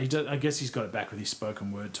 I guess he's got it back with his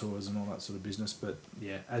spoken word tours and all that sort of business. But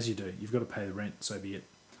yeah, as you do, you've got to pay the rent, so be it.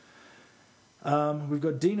 We've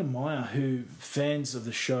got Dina Meyer, who fans of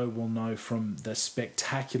the show will know from the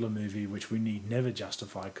spectacular movie, which we need never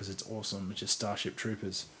justify because it's awesome, which is Starship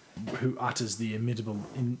Troopers, who utters the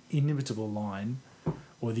inimitable line,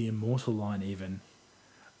 or the immortal line even,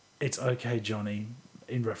 "It's okay, Johnny,"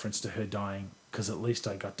 in reference to her dying, because at least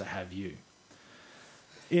I got to have you.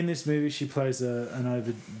 In this movie, she plays an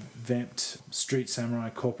over-vamped street samurai,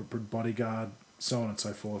 corporate bodyguard, so on and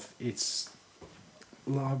so forth.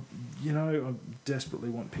 I desperately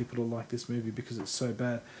want people to like this movie because it's so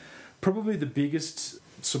bad. Probably the biggest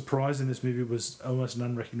surprise in this movie was almost an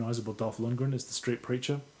unrecognisable Dolph Lundgren as the street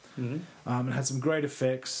preacher. Mm-hmm. It had some great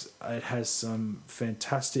effects. It has some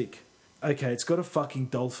fantastic... Okay, it's got a fucking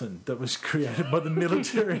dolphin that was created by the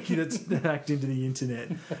military that's hacked into the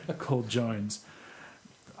internet called Jones.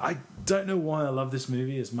 I don't know why I love this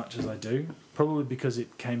movie as much as I do. Probably because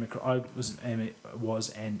it came across... I was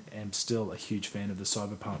and am still a huge fan of the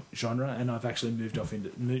cyberpunk genre, and I've actually moved off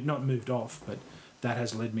into... Not moved off, but that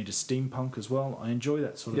has led me to steampunk as well. I enjoy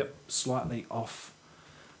that sort of slightly off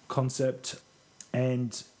concept,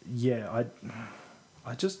 and yeah,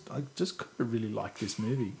 I just really like this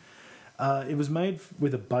movie. It was made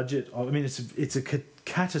with a budget of... I mean, it's a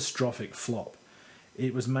catastrophic flop.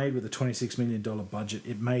 It was made with a $26 million budget.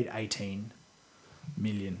 It made $18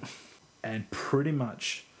 million, and pretty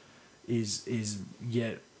much is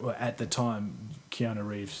at the time Keanu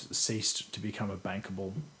Reeves ceased to become a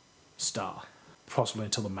bankable star, possibly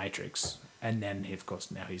until The Matrix, and then of course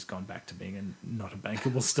now he's gone back to being not a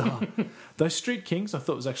bankable star. Those Street Kings I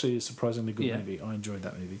thought was actually a surprisingly good movie. I enjoyed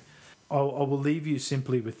that movie. I will leave you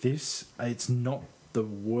simply with this: it's not the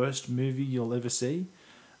worst movie you'll ever see.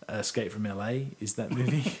 Escape from LA is that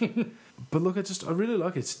movie. But look, I really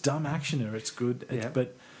like it. It's dumb actioner. It's good.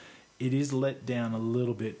 But it is let down a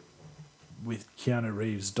little bit with Keanu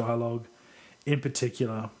Reeves' dialogue. In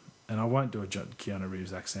particular, and I won't do a Keanu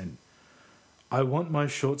Reeves accent, I want my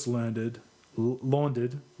shorts laundered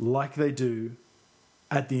like they do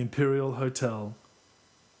at the Imperial Hotel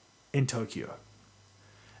in Tokyo.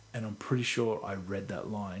 And I'm pretty sure I read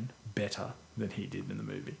that line better than he did in the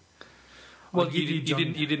movie. Well, you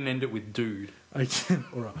didn't end it with dude. All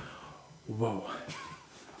right. Whoa.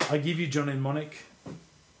 I give you Johnny Mnemonic,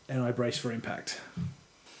 and I brace for impact.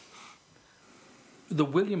 The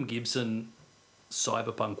William Gibson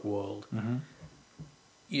cyberpunk world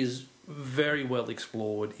is very well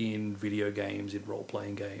explored in video games, in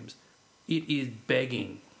role-playing games. It is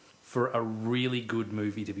begging for a really good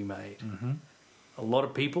movie to be made. Mm-hmm. A lot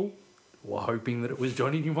of people were hoping that it was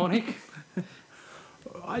Johnny Mnemonic.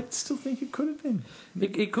 I still think it could have been.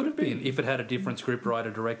 It could have been if it had a different script writer,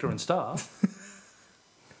 director, and star.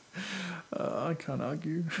 I can't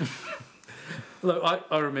argue. Look,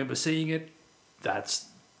 I remember seeing it. That's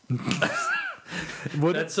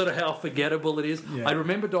sort of how forgettable it is. Yeah. I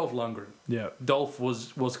remember Dolph Lundgren. Yeah, Dolph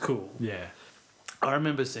was cool. Yeah, I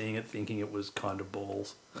remember seeing it, thinking it was kind of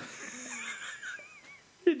balls.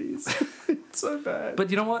 It is. It's so bad. But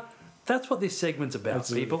you know what? That's what this segment's about,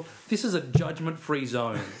 Absolutely. People. This is a judgment-free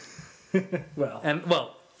zone.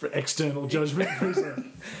 For external judgment-free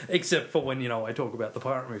zone. Except for when, I talk about the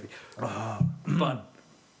pirate movie. But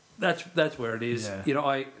That's where it is. Yeah. You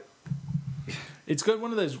know, It's got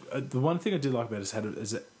one of those. The one thing I do like about it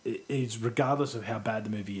is that it's regardless of how bad the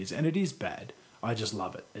movie is, and it is bad. I just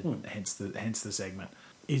love it. Hence the segment.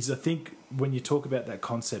 Is I think when you talk about that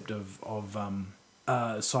concept of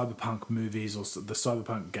cyberpunk movies or the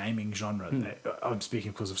cyberpunk gaming genre, I'm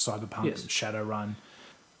speaking because of Cyberpunk, Yes. Shadowrun,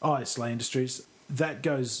 Slay Industries. That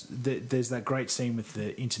goes. There's that great scene with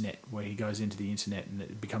the internet where he goes into the internet and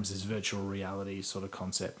it becomes this virtual reality sort of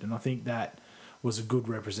concept, and I think that was a good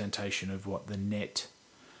representation of what the net,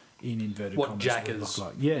 in inverted What commas, Jack would is. look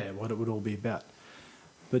like. Yeah, what it would all be about.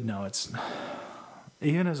 But no, it's...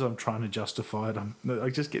 Even as I'm trying to justify it, I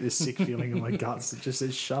just get this sick feeling in my guts that just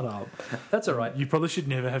says, shut up. that's all right. You probably should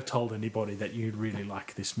never have told anybody that you really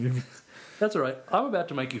like this movie. That's all right. I'm about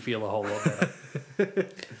to make you feel a whole lot better.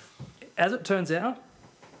 As it turns out,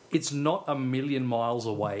 it's not a million miles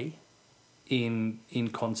away in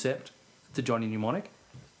concept to Johnny Mnemonic.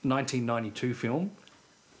 1992 film.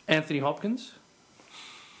 Anthony Hopkins,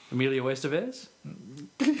 Emilio Estevez,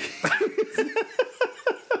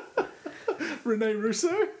 Rene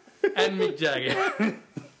Russo? and Mick Jagger.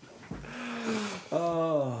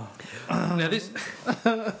 Now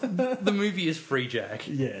the movie is Free Jack.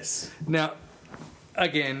 Yes. Now,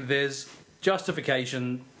 again, there's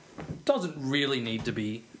justification. Doesn't really need to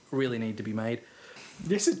be made.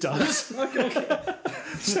 Yes, it does. Okay.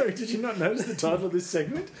 Sorry, did you not notice the title of this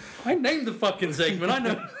segment? I named the fucking segment. I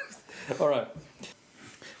know. All right.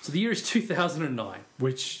 So the year is 2009.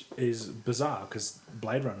 Which is bizarre, because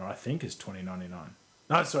Blade Runner, I think, is 2099.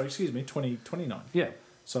 No, sorry, excuse me, 2029. Yeah.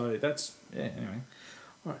 So that's... Yeah, anyway.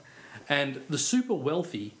 All right. And the super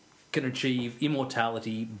wealthy can achieve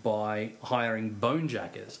immortality by hiring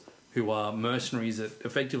bonejackers, who are mercenaries that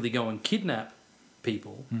effectively go and kidnap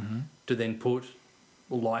people to then put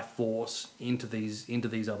life force into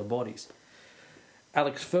these other bodies.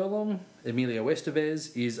 Alex Furlong, Emilio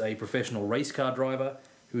Estevez, is a professional race car driver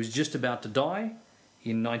who is just about to die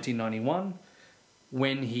in 1991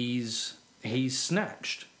 when he's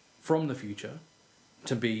snatched from the future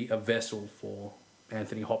to be a vessel for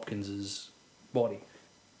Anthony Hopkins's body.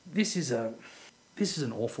 This is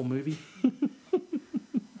an awful movie.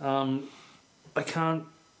 I can't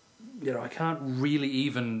really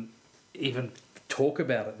even talk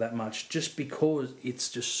about it that much, just because it's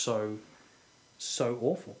just so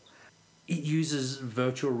awful. It uses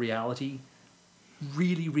virtual reality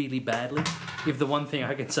really, really badly. If the one thing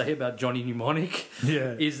I can say about Johnny Mnemonic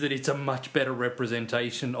is that it's a much better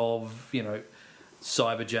representation of,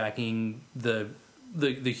 cyberjacking, the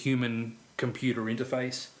human computer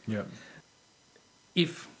interface. Yeah.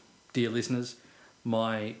 If, dear listeners,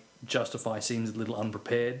 my Justify seems a little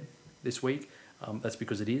unprepared this week, that's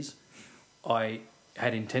because it is. I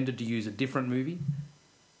had intended to use a different movie,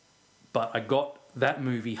 but I got that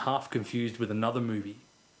movie half confused with another movie.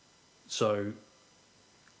 So,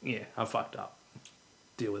 yeah, I fucked up.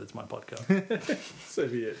 Deal with it, it's my podcast. So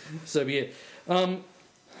be it. So be it.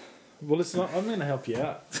 Well, listen, I'm going to help you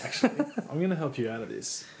out, actually. I'm going to help you out of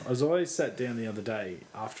this. As I sat down the other day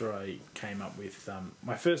after I came up with...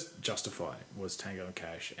 my first Justify was Tango and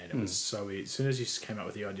Cash, and it was so weird. As soon as you came up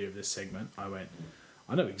with the idea of this segment, I went,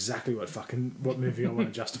 I know exactly what movie I want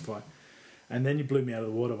to justify. And then you blew me out of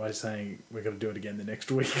the water by saying, we're going to do it again the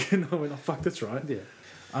next week. And I went, oh, fuck, that's right. Yeah.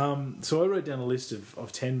 So I wrote down a list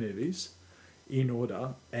of 10 movies in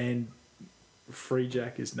order, and Free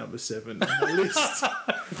Jack is number 7 on the list.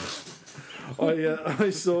 I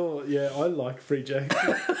saw, I like Free Jack.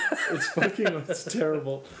 It's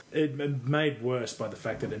terrible. It made worse by the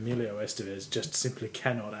fact that Emilio Estevez just simply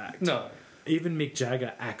cannot act. No. Even Mick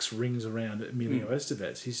Jagger acts rings around Emilio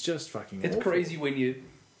Estevez. He's just fucking It's awful. crazy when you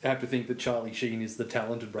have to think that Charlie Sheen is the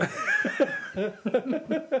talented brother.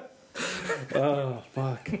 Oh,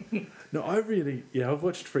 fuck. No, I've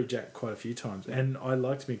watched Free Jack quite a few times, and I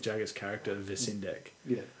liked Mick Jagger's character, Vicindek.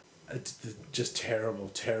 Yeah. It's just terrible,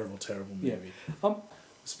 terrible, terrible movie. Yeah.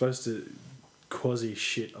 Supposed to quasi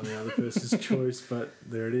shit on the other person's choice, but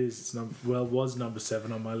there it is. It's was number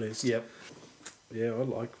 7 on my list. Yep. Yeah, I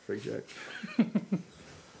like Free Jack. I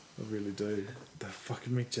really do. The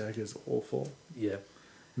fucking Mick Jagger's awful. Yeah.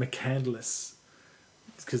 McCandless,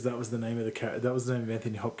 because that was the name of the character. That was the name of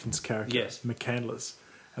Anthony Hopkins' character. Yes. McCandless,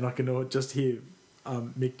 and I can just hear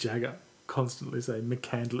Mick Jagger constantly say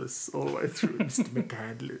McCandless all the way through. Mr.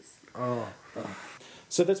 McCandless. Oh.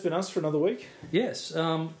 So that's been us for another week. Yes.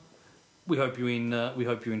 We hope you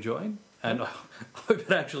enjoyed, and I hope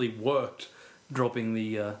it actually worked. Dropping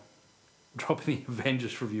the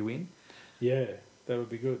Avengers review in. Yeah, that would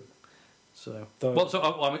be good. So,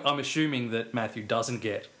 Though- I'm assuming that Matthew doesn't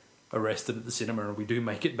get arrested at the cinema and we do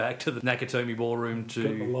make it back to the Nakatomi Ballroom Got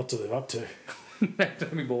a lot to live up to.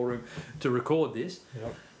 Nakatomi Ballroom to record this.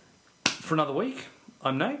 Yep. For another week,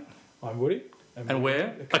 I'm Nate. I'm Woody. And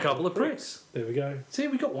we're a couple of pricks. There we go. See,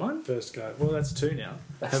 we got one. First go. Well, that's two now.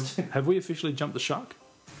 Have we officially jumped the shark?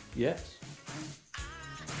 Yes.